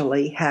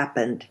actually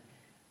happened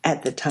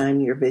at the time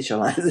you're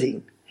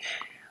visualizing.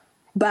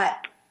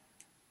 But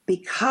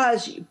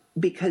because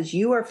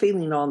you are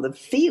feeling all the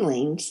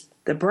feelings,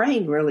 the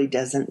brain really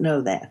doesn't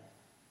know that.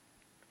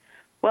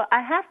 Well,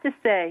 I have to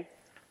say,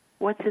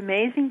 what's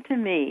amazing to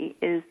me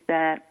is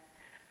that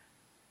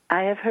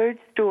I have heard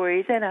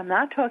stories, and I'm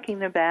not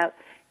talking about,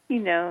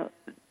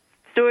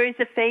 stories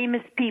of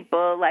famous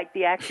people like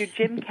the actor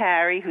Jim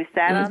Carrey, who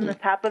sat on the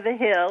top of a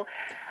hill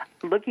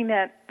looking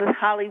at the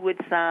Hollywood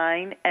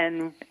sign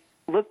and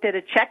looked at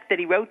a check that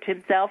he wrote to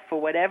himself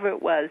for whatever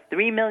it was,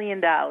 $3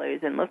 million,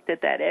 and looked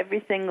at that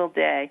every single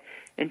day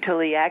until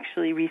he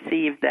actually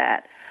received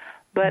that.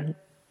 But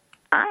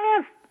I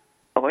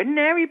have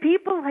ordinary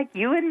people like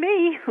you and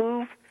me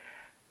who've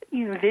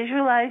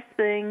visualized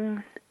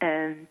things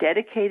and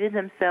dedicated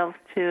themselves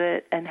to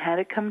it and had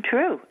it come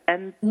true.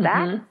 And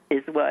that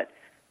is what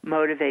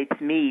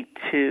motivates me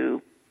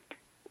to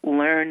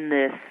learn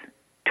this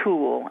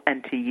tool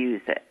and to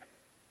use it.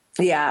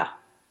 Yeah.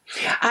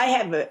 I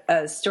have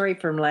a story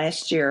from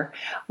last year.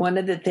 One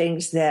of the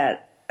things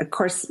that, of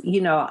course,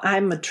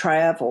 I'm a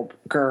travel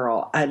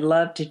girl. I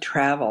love to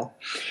travel.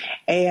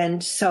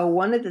 And so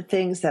one of the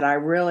things that I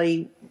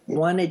really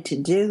wanted to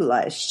do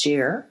last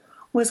year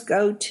was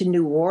go to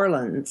New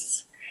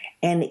Orleans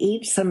and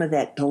eat some of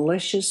that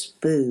delicious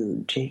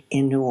food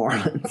in New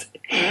Orleans.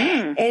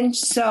 And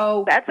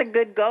so... That's a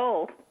good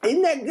goal.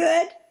 Isn't that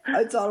good?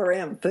 It's all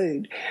around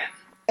food.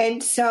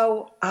 And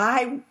so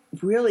I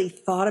really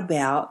thought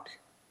about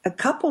a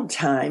couple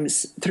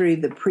times through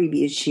the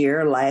previous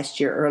year, last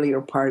year, earlier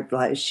part of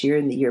last year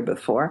and the year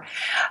before,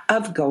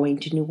 of going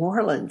to New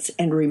Orleans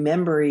and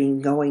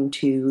remembering going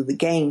to the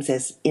games.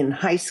 As in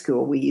high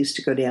school, we used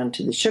to go down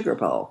to the Sugar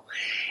Bowl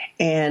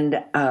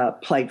and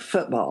played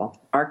football.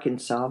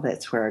 Arkansas,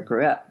 that's where I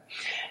grew up.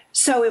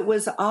 So it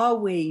was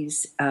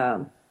always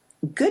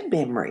good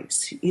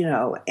memories,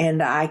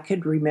 and I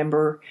could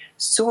remember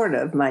sort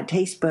of, my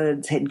taste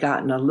buds had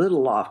gotten a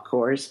little off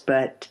course,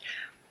 but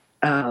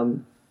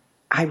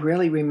I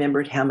really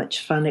remembered how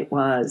much fun it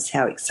was,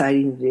 how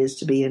exciting it is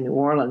to be in New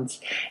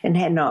Orleans, and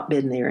had not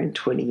been there in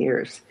 20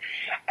 years.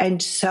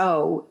 And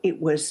so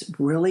it was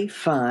really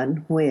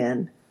fun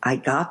when I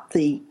got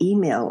the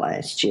email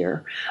last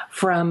year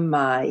from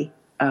my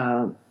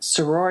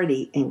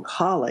sorority in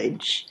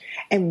college,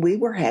 and we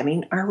were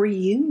having our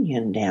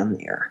reunion down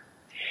there.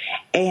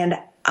 And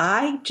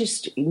I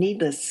just,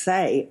 needless to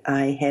say,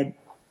 I had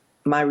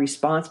my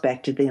response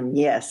back to them,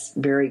 yes,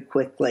 very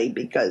quickly,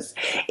 because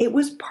it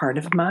was part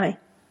of my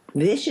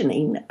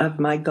visioning of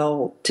my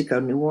goal to go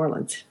to New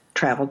Orleans,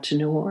 travel to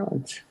New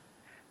Orleans.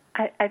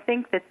 I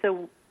think that's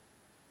so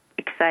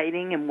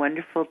exciting and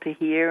wonderful to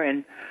hear,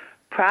 and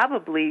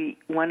probably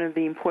one of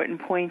the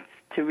important points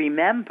to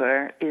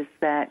remember is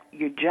that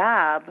your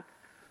job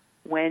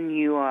when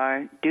you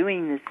are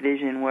doing this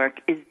vision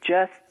work is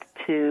just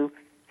to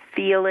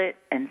feel it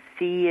and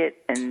see it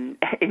and,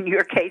 in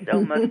your case,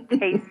 almost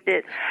taste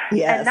it,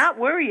 yes. and not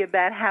worry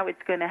about how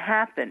it's going to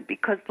happen.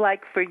 Because,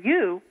 like for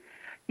you,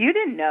 you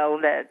didn't know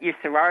that your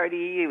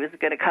sorority was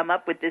going to come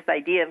up with this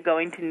idea of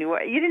going to New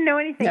York. You didn't know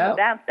anything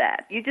about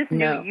that. You just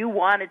knew you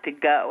wanted to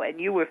go, and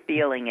you were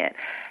feeling it.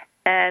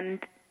 And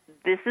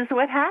this is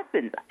what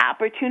happens.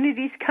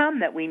 Opportunities come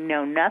that we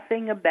know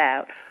nothing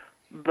about,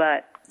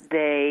 but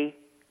they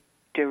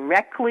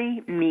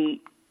directly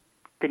meet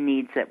the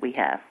needs that we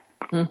have.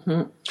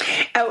 Mm-hmm.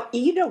 Oh,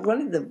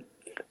 one of the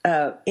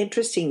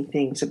interesting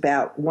things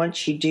about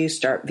once you do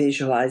start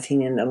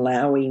visualizing and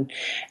allowing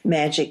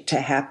magic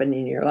to happen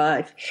in your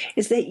life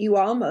is that you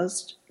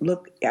almost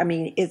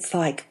it's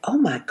like, oh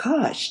my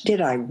gosh,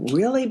 did I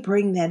really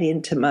bring that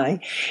into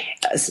my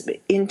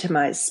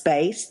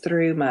space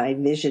through my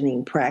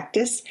visioning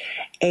practice?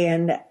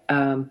 And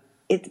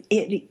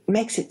it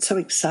makes it so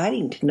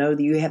exciting to know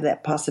that you have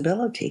that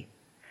possibility.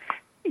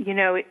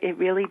 It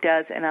really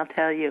does, and I'll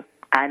tell you,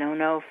 I don't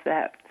know if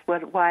that's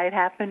why it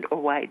happened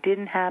or why it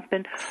didn't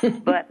happen,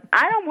 but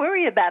I don't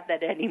worry about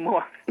that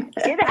anymore.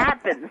 It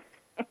happens.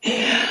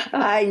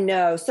 I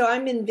know. So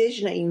I'm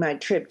envisioning my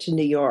trip to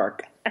New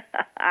York.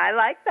 I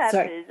like that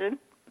vision.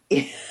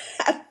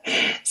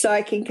 So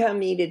I can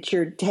come eat at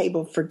your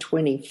table for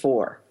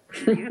 24.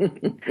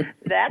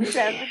 That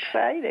sounds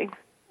exciting.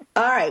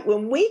 All right.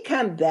 When we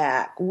come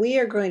back, we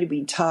are going to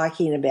be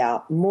talking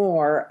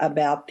more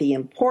about the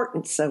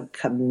importance of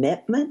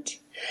commitment,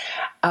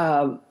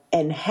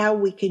 and how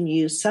we can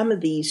use some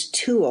of these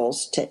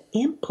tools to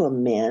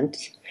implement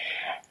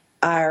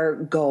our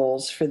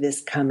goals for this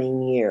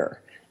coming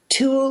year.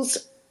 Tools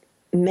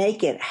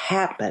make it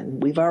happen.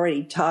 We've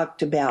already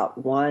talked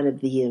about one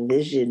of the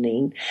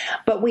envisioning,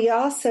 but we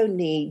also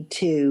need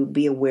to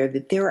be aware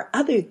that there are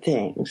other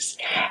things,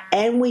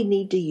 and we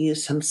need to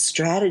use some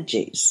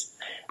strategies.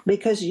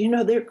 Because,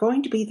 there are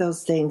going to be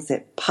those things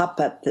that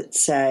pop up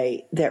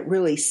that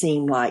really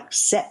seem like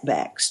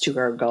setbacks to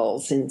our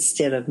goals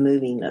instead of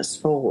moving us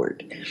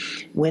forward.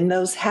 When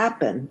those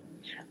happen,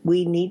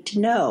 we need to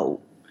know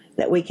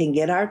that we can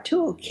get our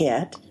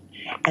toolkit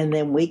and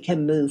then we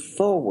can move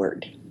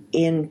forward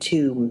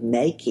into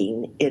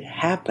making it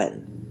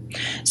happen.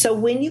 So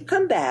when you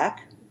come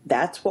back,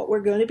 that's what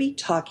we're going to be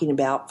talking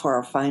about for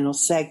our final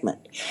segment.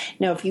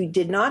 Now, if you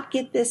did not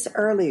get this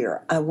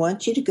earlier, I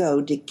want you to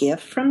go to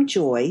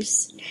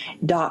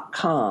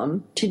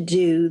giftfromjoyce.com to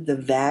do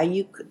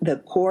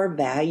the core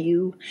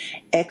value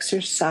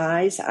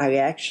exercise. I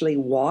actually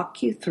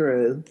walk you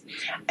through,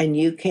 and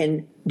you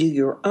can do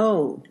your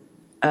own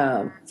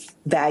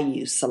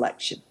value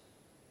selection.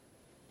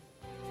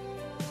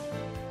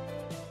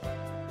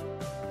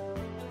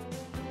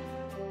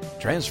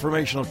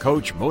 Transformational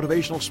coach,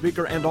 motivational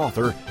speaker, and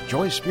author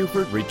Joyce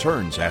Buford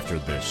returns after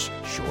this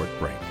short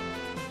break.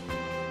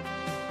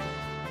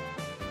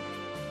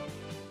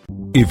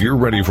 If you're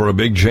ready for a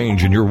big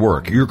change in your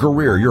work, your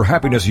career, your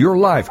happiness, your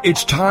life,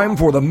 it's time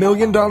for the $1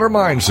 Million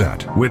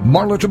Mindset with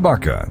Marla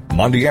Tabaka.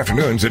 Monday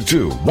afternoons at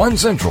 2, 1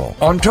 Central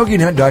on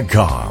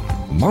TogiNet.com.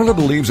 Marla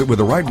believes that with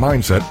the right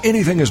mindset,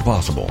 anything is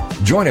possible.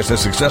 Join us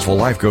as successful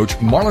life coach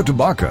Marla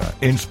Tabaka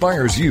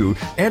inspires you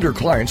and her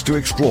clients to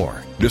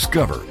explore,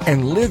 discover,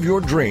 and live your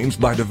dreams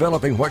by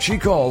developing what she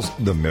calls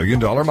the $1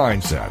 Million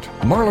Mindset.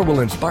 Marla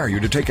will inspire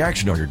you to take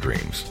action on your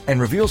dreams and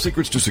reveal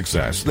secrets to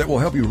success that will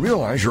help you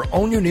realize your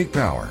own unique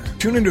power.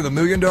 Tune into the $1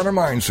 Million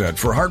Mindset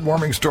for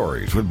heartwarming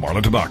stories with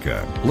Marla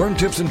Tabaka. Learn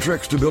tips and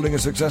tricks to building a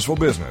successful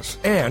business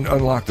and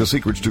unlock the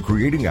secrets to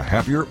creating a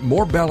happier,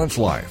 more balanced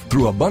life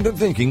through abundant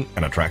thinking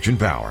and attraction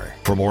power.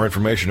 For more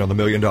information on the $1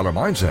 Million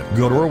Mindset,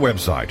 go to our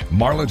website,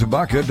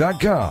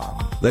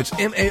 marlatabaka.com. That's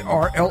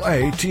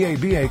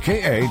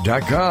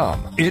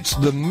MarlaTabaka.com. It's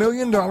the $1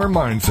 Million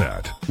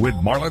Mindset with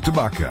Marla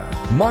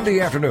Tabaka. Monday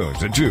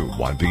afternoons at 2,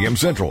 1 p.m.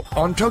 Central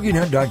on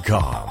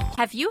TogiNet.com.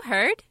 Have you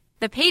heard?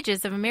 The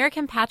pages of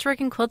American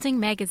Patchwork and Quilting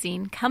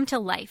magazine come to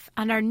life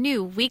on our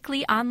new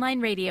weekly online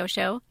radio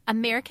show,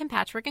 American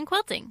Patchwork and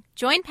Quilting.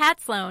 Join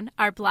Pat Sloan,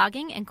 our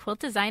blogging and quilt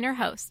designer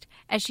host,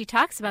 as she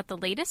talks about the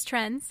latest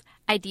trends,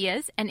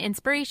 ideas, and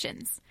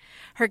inspirations.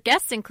 Her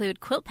guests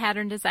include quilt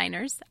pattern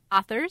designers,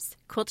 authors,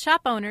 quilt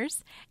shop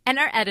owners, and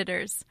our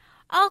editors,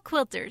 all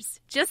quilters,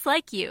 just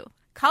like you.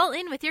 Call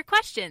in with your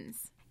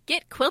questions.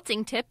 Get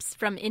quilting tips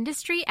from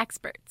industry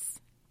experts.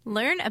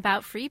 Learn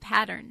about free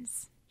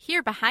patterns.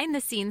 Hear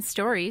behind-the-scenes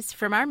stories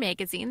from our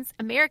magazines,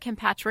 American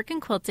Patchwork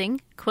and Quilting,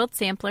 Quilt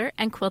Sampler,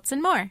 and Quilts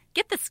and More.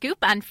 Get the scoop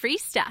on free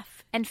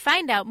stuff and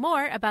find out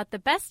more about the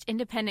best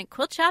independent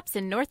quilt shops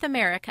in North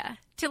America.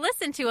 To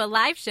listen to a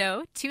live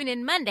show, tune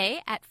in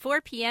Monday at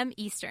 4 p.m.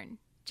 Eastern.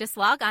 Just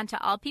log on to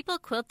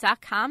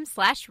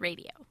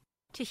allpeoplequilt.com/radio.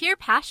 To hear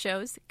past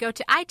shows, go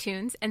to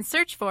iTunes and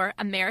search for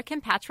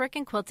American Patchwork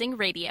and Quilting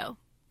Radio.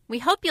 We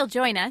hope you'll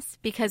join us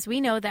because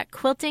we know that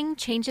quilting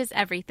changes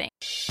everything.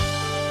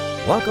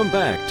 Welcome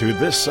back to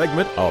this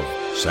segment of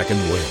Second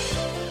Wind.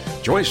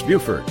 Joyce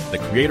Buford, the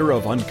creator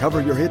of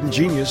Uncover Your Hidden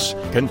Genius,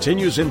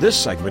 continues in this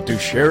segment to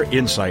share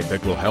insight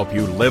that will help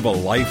you live a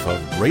life of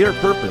greater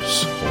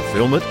purpose,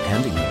 fulfillment,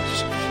 and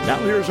ease. Now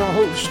here's our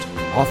host,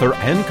 author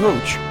and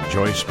coach,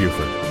 Joyce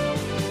Buford.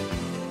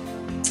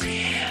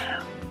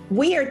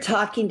 We are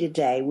talking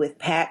today with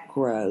Pat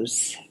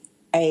Gross,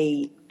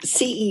 a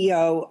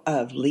CEO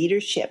of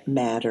Leadership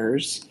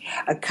Matters,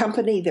 a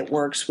company that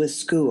works with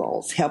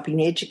schools,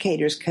 helping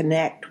educators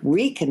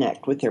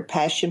reconnect with their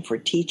passion for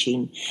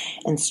teaching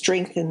and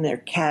strengthen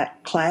their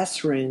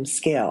classroom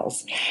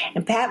skills.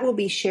 And Pat will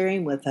be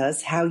sharing with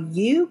us how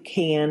you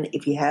can,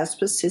 if you have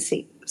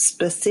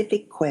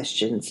specific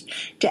questions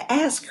to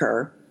ask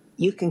her,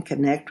 you can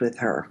connect with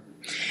her.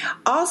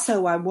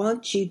 Also, I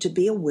want you to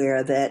be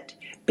aware that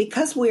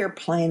because we are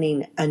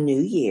planning a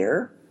new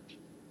year,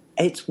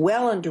 it's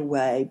well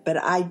underway, but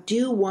I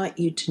do want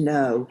you to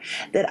know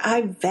that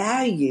I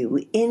value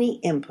any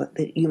input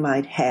that you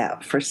might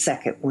have for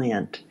Second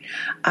Wind.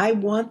 I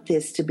want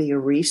this to be a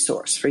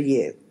resource for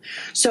you.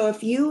 So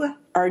if you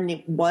are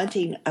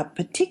wanting a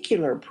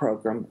particular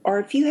program, or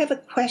if you have a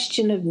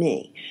question of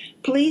me,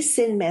 please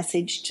send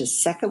message to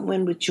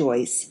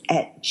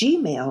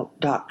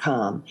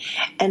secondwindwithjoyce@gmail.com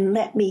and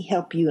let me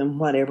help you in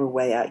whatever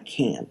way I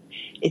can.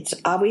 It's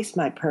always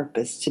my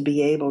purpose to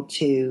be able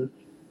to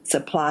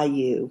supply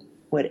you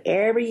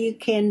whatever you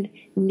can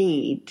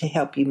need to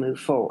help you move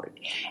forward.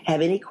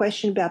 Have any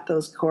question about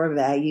those core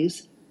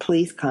values,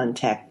 please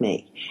contact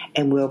me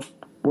and we'll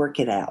work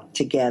it out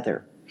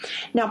together.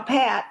 Now,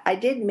 Pat, I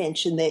did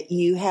mention that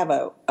you have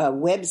a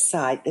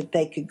website that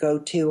they could go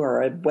to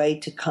or a way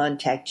to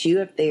contact you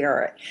if they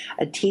are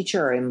a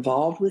teacher or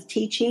involved with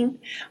teaching.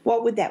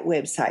 What would that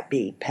website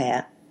be,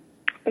 Pat?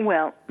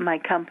 Well, my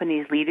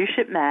company's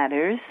Leadership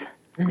Matters.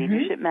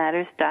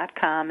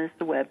 LeadershipMatters.com is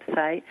the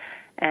website.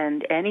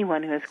 And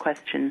anyone who has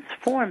questions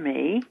for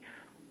me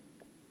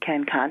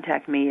can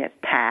contact me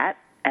at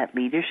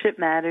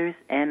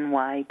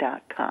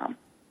pat@leadershipmattersny.com.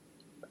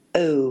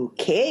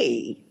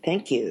 Okay,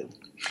 thank you.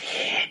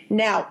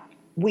 Now,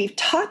 we've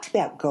talked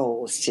about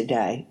goals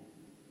today.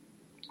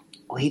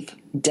 We've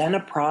done a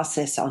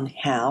process on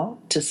how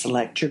to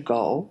select your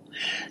goal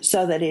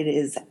so that it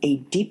is a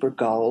deeper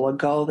goal, a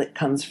goal that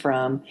comes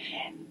from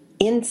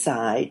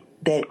inside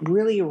that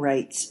really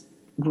relates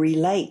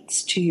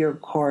to your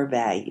core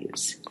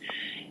values.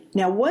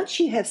 Now, once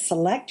you have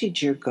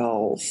selected your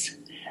goals,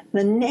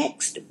 the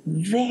next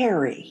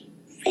very,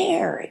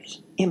 very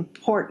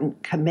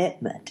important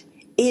commitment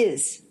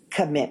is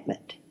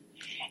commitment.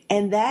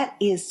 And that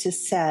is to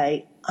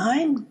say,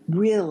 I'm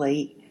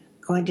really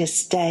going to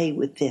stay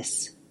with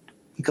this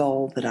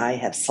goal that I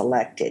have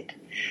selected.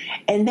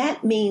 And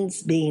that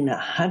means being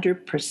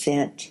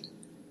 100%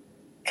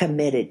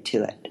 committed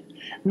to it.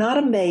 Not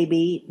a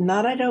maybe,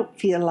 not I don't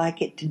feel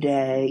like it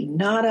today,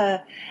 not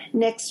a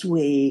next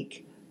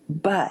week,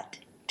 but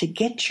to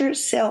get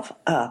yourself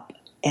up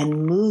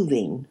and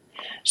moving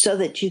so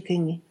that you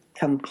can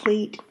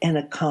complete and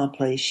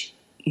accomplish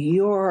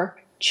your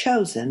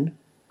chosen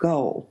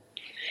goal.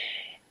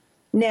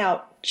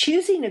 Now,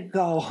 choosing a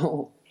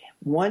goal,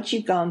 once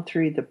you've gone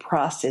through the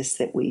process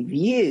that we've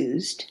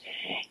used,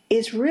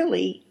 is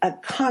really a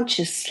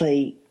conscious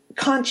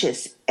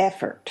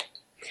effort.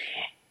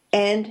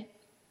 And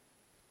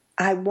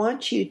I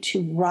want you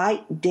to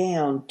write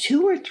down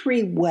 2 or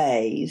 3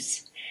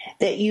 ways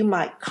that you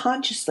might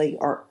consciously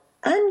or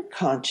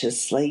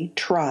unconsciously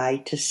try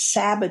to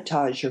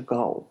sabotage your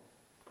goal.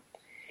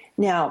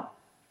 Now,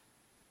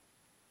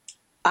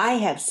 I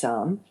have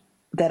some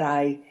that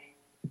I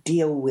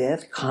deal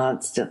with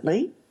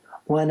constantly.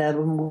 One of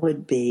them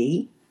would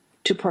be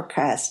to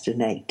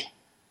procrastinate.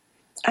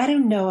 I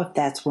don't know if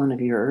that's one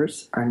of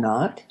yours or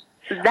not.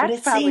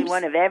 That's probably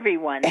one of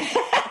everyone's.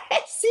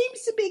 It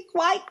seems to be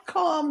quite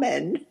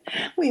common,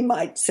 we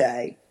might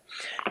say.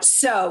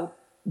 So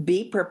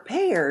be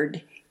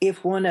prepared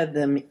if one of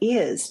them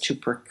is to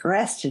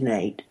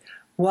procrastinate,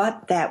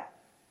 what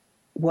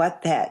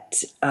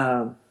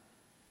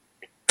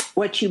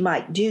you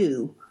might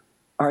do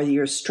are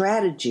your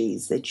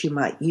strategies that you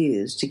might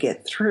use to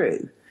get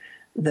through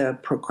the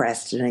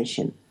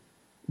procrastination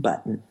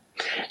button.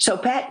 So,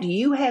 Pat, do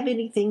you have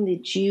anything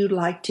that you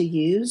like to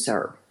use,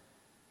 or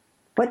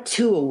what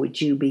tool would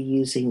you be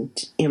using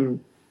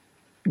in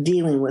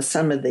dealing with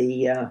some of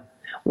the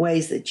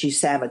ways that you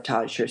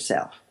sabotage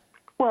yourself?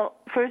 Well,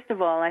 first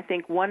of all, I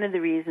think one of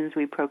the reasons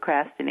we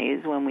procrastinate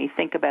is when we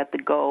think about the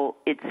goal,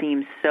 it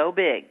seems so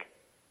big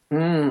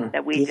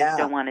that we just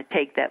don't want to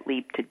take that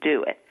leap to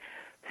do it.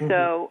 Mm-hmm.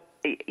 So,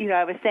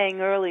 I was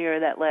saying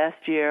earlier that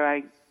last year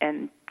I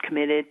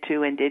committed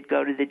to and did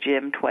go to the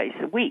gym twice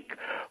a week.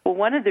 Well,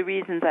 one of the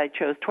reasons I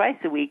chose twice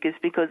a week is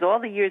because all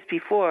the years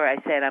before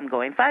I said I'm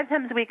going 5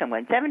 times a week, I'm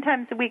going 7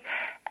 times a week,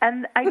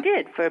 and I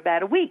did for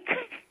about a week.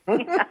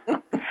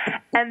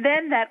 And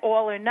then that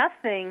all or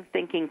nothing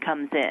thinking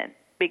comes in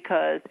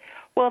because,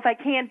 well, if I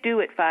can't do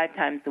it 5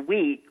 times a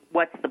week,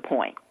 what's the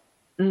point?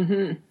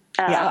 Mm-hmm.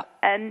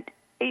 And,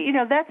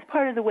 that's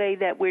part of the way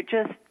that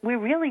we're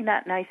really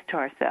not nice to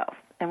ourselves,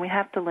 and we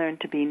have to learn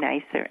to be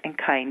nicer and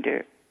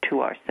kinder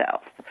to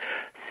ourselves.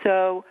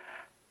 So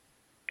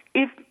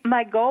if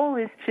my goal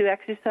is to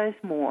exercise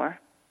more,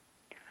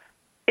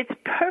 it's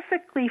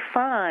perfectly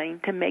fine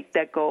to make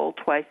that goal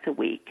twice a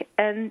week.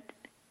 And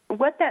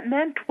what that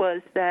meant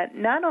was that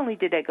not only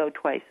did I go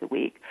twice a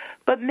week,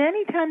 but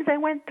many times I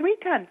went 3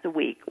 times a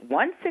week.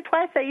 Once or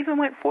twice I even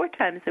went 4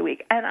 times a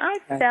week. And I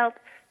felt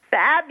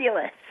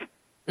fabulous.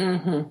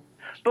 Mm-hmm.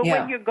 But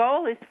when your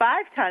goal is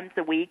 5 times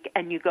a week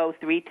and you go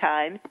 3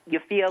 times, you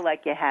feel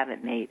like you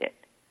haven't made it.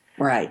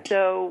 Right.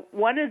 So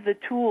one of the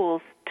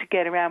tools to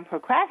get around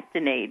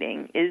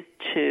procrastinating is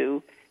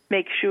to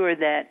make sure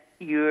that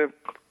you're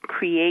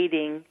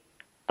creating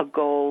a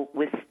goal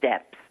with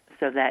steps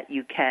so that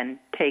you can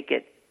take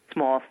it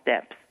small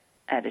steps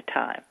at a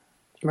time.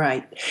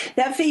 Right.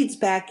 That feeds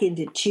back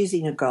into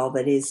choosing a goal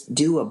that is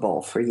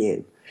doable for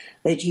you,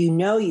 that you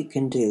know you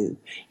can do.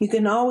 You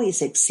can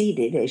always exceed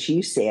it. As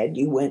you said,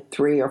 you went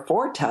 3 or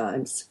 4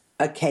 times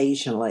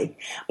occasionally,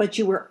 but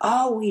you were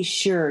always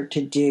sure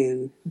to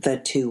do the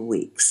 2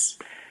 weeks.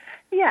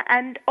 Yeah,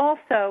 and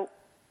also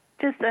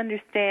just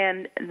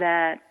understand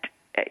that,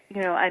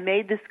 I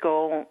made this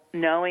goal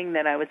knowing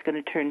that I was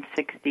going to turn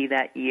 60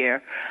 that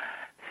year.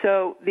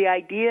 So the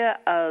idea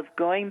of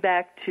going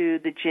back to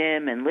the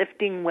gym and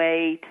lifting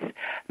weights,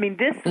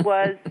 this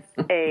was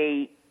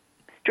a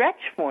stretch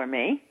for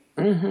me.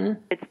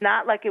 Mm-hmm. It's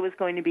not like it was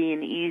going to be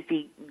an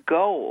easy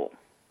goal.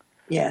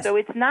 Yes. So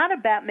it's not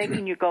about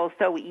making your goal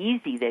so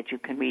easy that you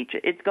can reach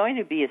it. It's going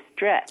to be a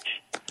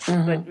stretch,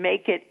 but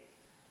break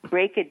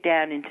it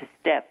down into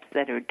steps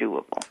that are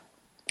doable.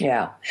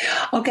 Yeah.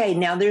 Okay,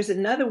 now there's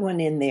another one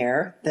in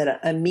there that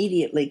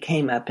immediately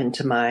came up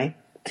into my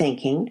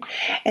thinking,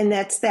 and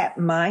that's that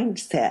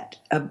mindset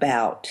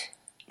about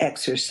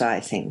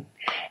exercising.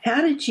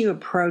 How did you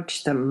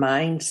approach the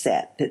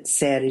mindset that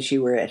said as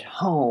you were at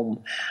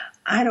home,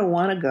 I don't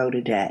want to go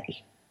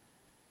today?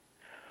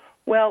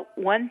 Well,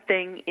 one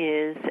thing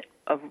is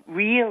a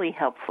really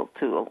helpful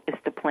tool is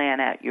to plan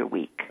out your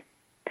week.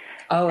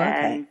 Oh,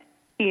 okay.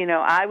 And,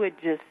 I would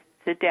just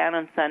sit down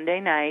on Sunday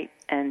night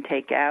and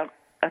take out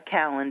a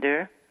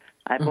calendar.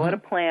 I bought a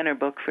planner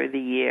book for the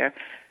year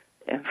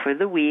and for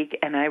the week,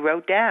 and I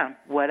wrote down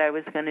what I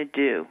was going to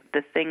do,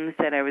 the things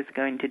that I was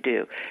going to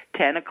do.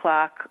 10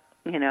 o'clock,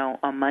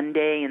 on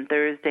Monday and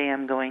Thursday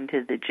I'm going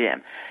to the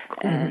gym.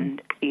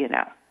 And,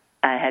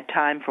 I had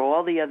time for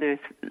all the other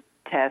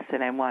tasks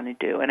that I want to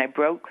do. And I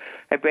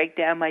break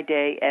down my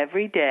day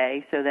every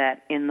day so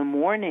that in the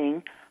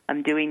morning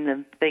I'm doing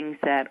the things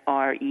that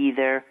are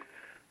either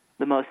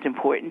the most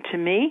important to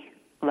me,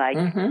 like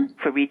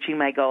for reaching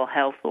my goal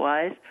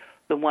health-wise,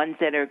 the ones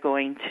that are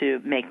going to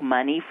make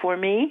money for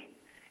me,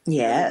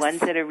 yes, the ones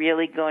that are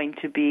really going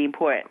to be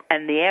important.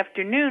 And the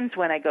afternoons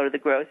when I go to the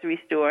grocery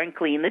store and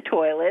clean the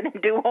toilet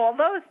and do all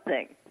those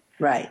things.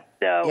 Right.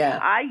 So yeah.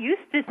 I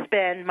used to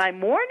spend my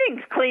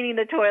mornings cleaning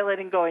the toilet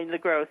and going to the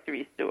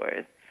grocery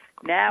stores.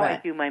 Now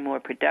I do my more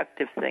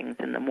productive things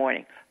in the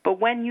morning. But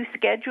when you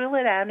schedule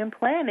it out and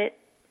plan it,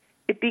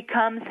 it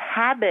becomes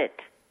habit.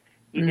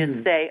 You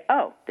just say,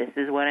 oh, this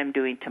is what I'm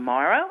doing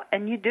tomorrow,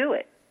 and you do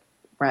it.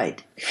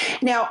 Right.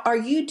 Now, are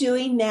you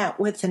doing that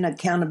with an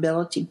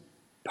accountability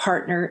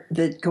partner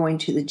that's going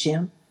to the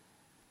gym?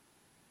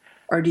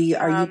 Or are you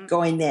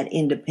going that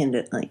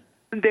independently?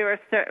 There are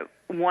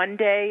one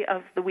day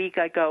of the week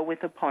I go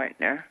with a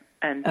partner,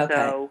 and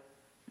so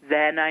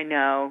then I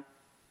know,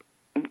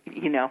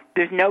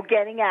 there's no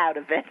getting out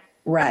of it.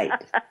 Right.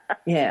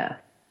 Yeah.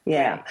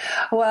 Yeah. Right.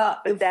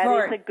 Well, but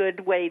that is a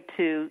good way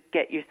to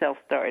get yourself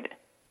started.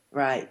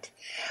 Right.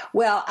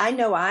 Well, I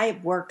know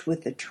I've worked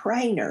with a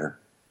trainer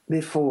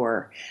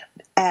before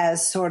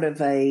as sort of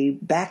a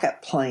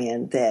backup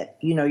plan that,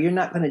 you're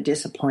not going to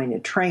disappoint a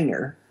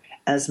trainer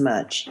as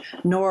much,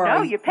 nor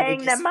no, you're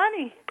paying them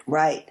money.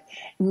 Right.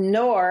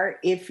 Nor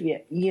if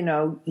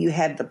you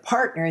have the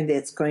partner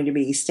that's going to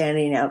be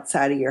standing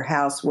outside of your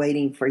house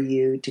waiting for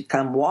you to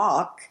come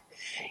walk,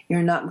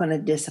 you're not going to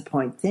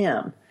disappoint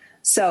them.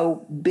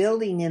 So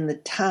building in the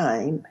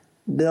time,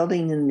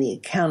 building in the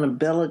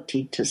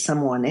accountability to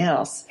someone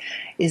else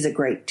is a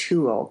great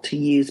tool to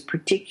use,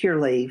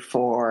 particularly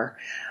for,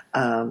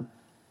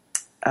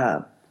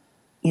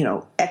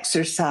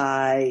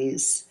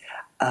 exercise.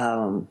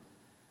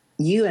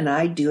 You and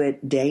I do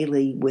it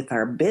daily with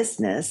our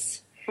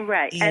business.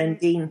 Right. And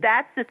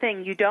that's the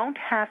thing. You don't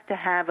have to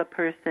have a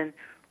person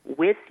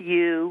with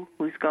you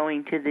who's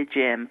going to the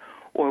gym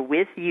or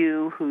with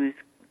you who's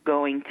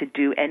going to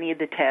do any of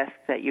the tasks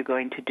that you're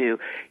going to do.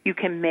 You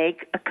can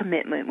make a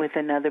commitment with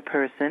another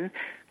person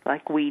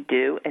like we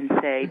do and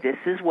say, this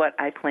is what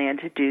I plan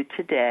to do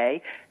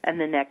today. And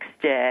the next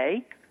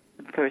day,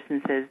 the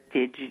person says,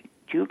 did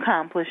you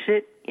accomplish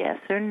it? Yes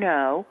or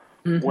no?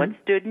 What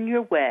stood in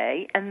your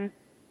way? And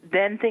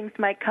then things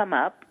might come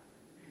up,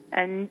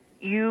 and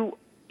you're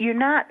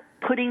not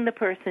putting the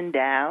person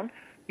down.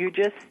 You're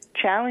just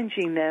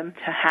challenging them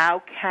to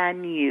how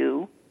can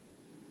you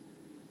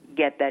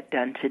get that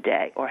done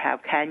today, or how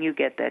can you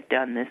get that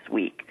done this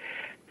week.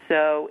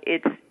 So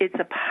it's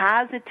a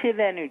positive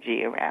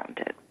energy around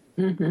it.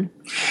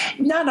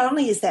 not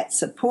only is that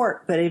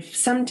support, but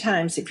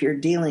if you're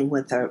dealing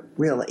with a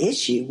real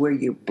issue where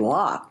you're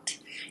blocked,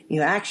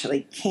 you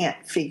actually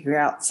can't figure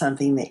out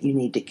something that you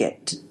need to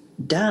get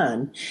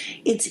done,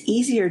 it's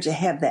easier to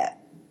have that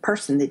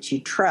person that you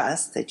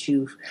trust,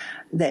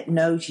 that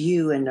knows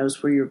you and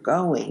knows where you're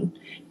going,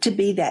 to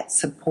be that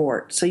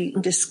support so you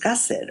can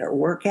discuss it or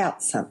work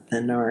out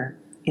something, or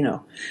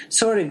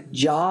sort of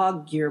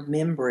jog your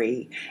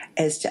memory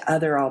as to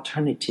other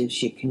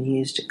alternatives you can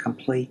use to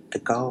complete the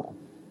goal.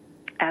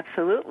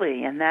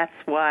 Absolutely, and that's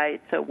why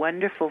it's so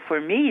wonderful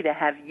for me to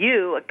have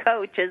you, a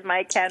coach, as my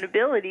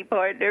accountability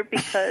partner,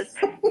 because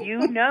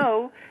you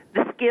know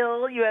the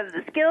skill, you have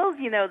the skills,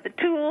 you know the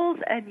tools,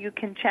 and you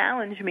can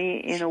challenge me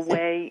in a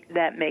way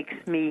that makes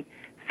me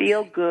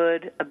feel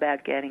good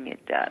about getting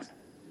it done.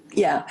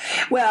 Yeah.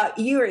 Well,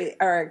 you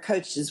are a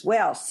coach as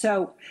well.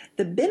 So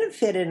the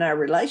benefit in our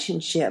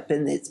relationship,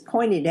 and it's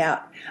pointed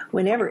out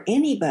whenever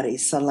anybody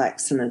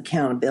selects an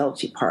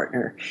accountability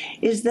partner,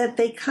 is that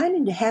they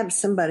kind of have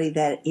somebody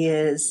that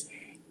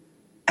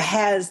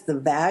has the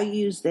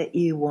values that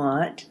you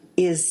want,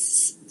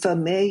 is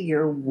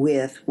familiar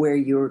with where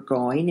you're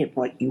going and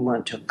what you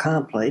want to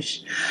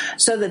accomplish,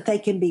 so that they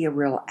can be a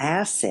real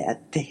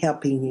asset to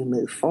helping you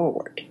move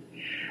forward.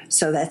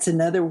 So that's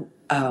another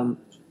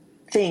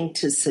thing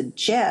to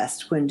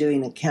suggest when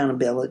doing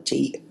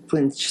accountability,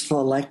 when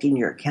selecting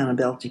your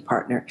accountability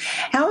partner.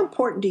 How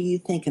important do you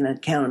think an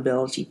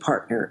accountability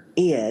partner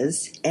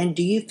is, and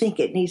do you think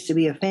it needs to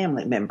be a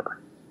family member?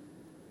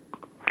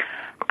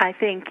 I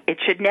think it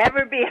should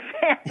never be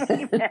a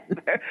family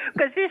member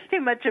because there's too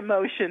much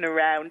emotion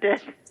around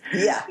it.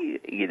 Yeah.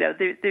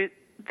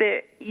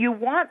 You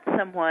want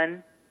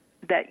someone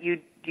that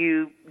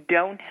you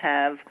don't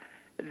have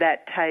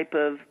that type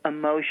of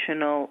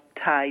emotional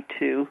tie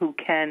to, who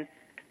can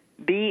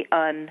be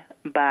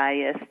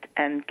unbiased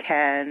and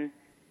can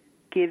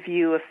give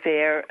you a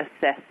fair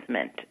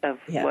assessment of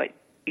what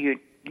you're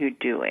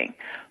doing.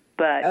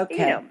 But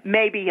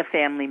maybe a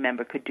family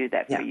member could do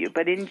that for you.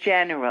 But in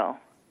general,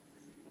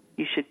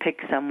 you should pick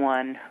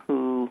someone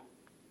who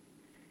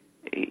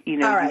you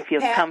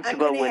feel Pat,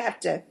 comfortable with.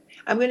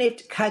 I'm going to have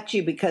to cut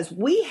you because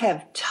we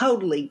have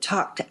totally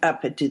talked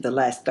up into the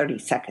last 30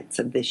 seconds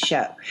of this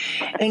show.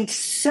 And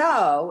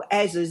so,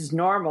 as is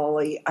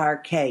normally our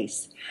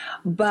case,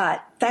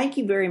 but thank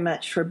you very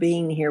much for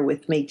being here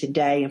with me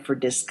today and for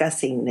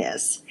discussing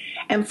this.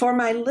 And for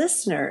my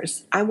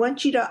listeners, I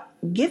want you to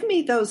give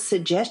me those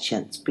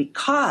suggestions,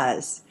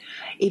 because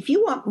if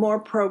you want more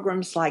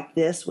programs like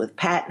this with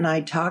Pat and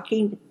I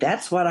talking,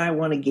 that's what I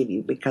want to give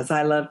you, because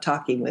I love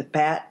talking with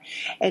Pat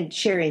and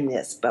sharing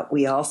this. But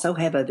we also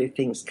have other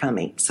things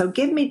coming. So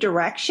give me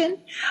direction.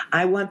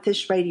 I want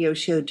this radio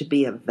show to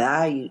be of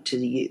value to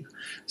you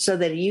so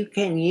that you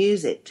can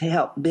use it to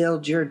help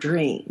build your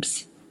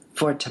dreams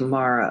for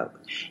tomorrow,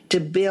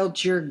 to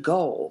build your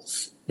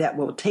goals that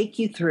will take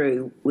you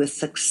through with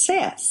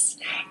success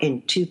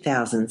in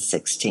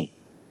 2016.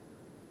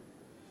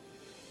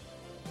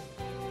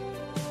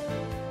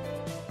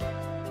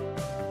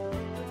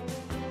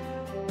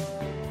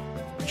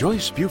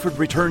 Joyce Buford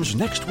returns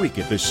next week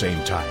at this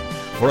same time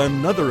for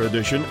another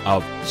edition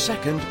of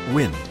Second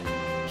Wind.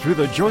 Through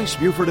the Joyce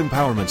Buford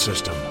Empowerment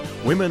System,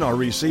 women are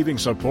receiving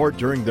support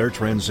during their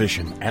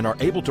transition and are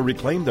able to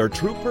reclaim their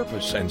true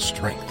purpose and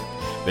strength.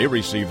 They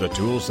receive the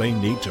tools they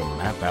need to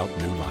map out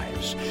new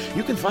lives.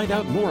 You can find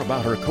out more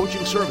about her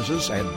coaching services at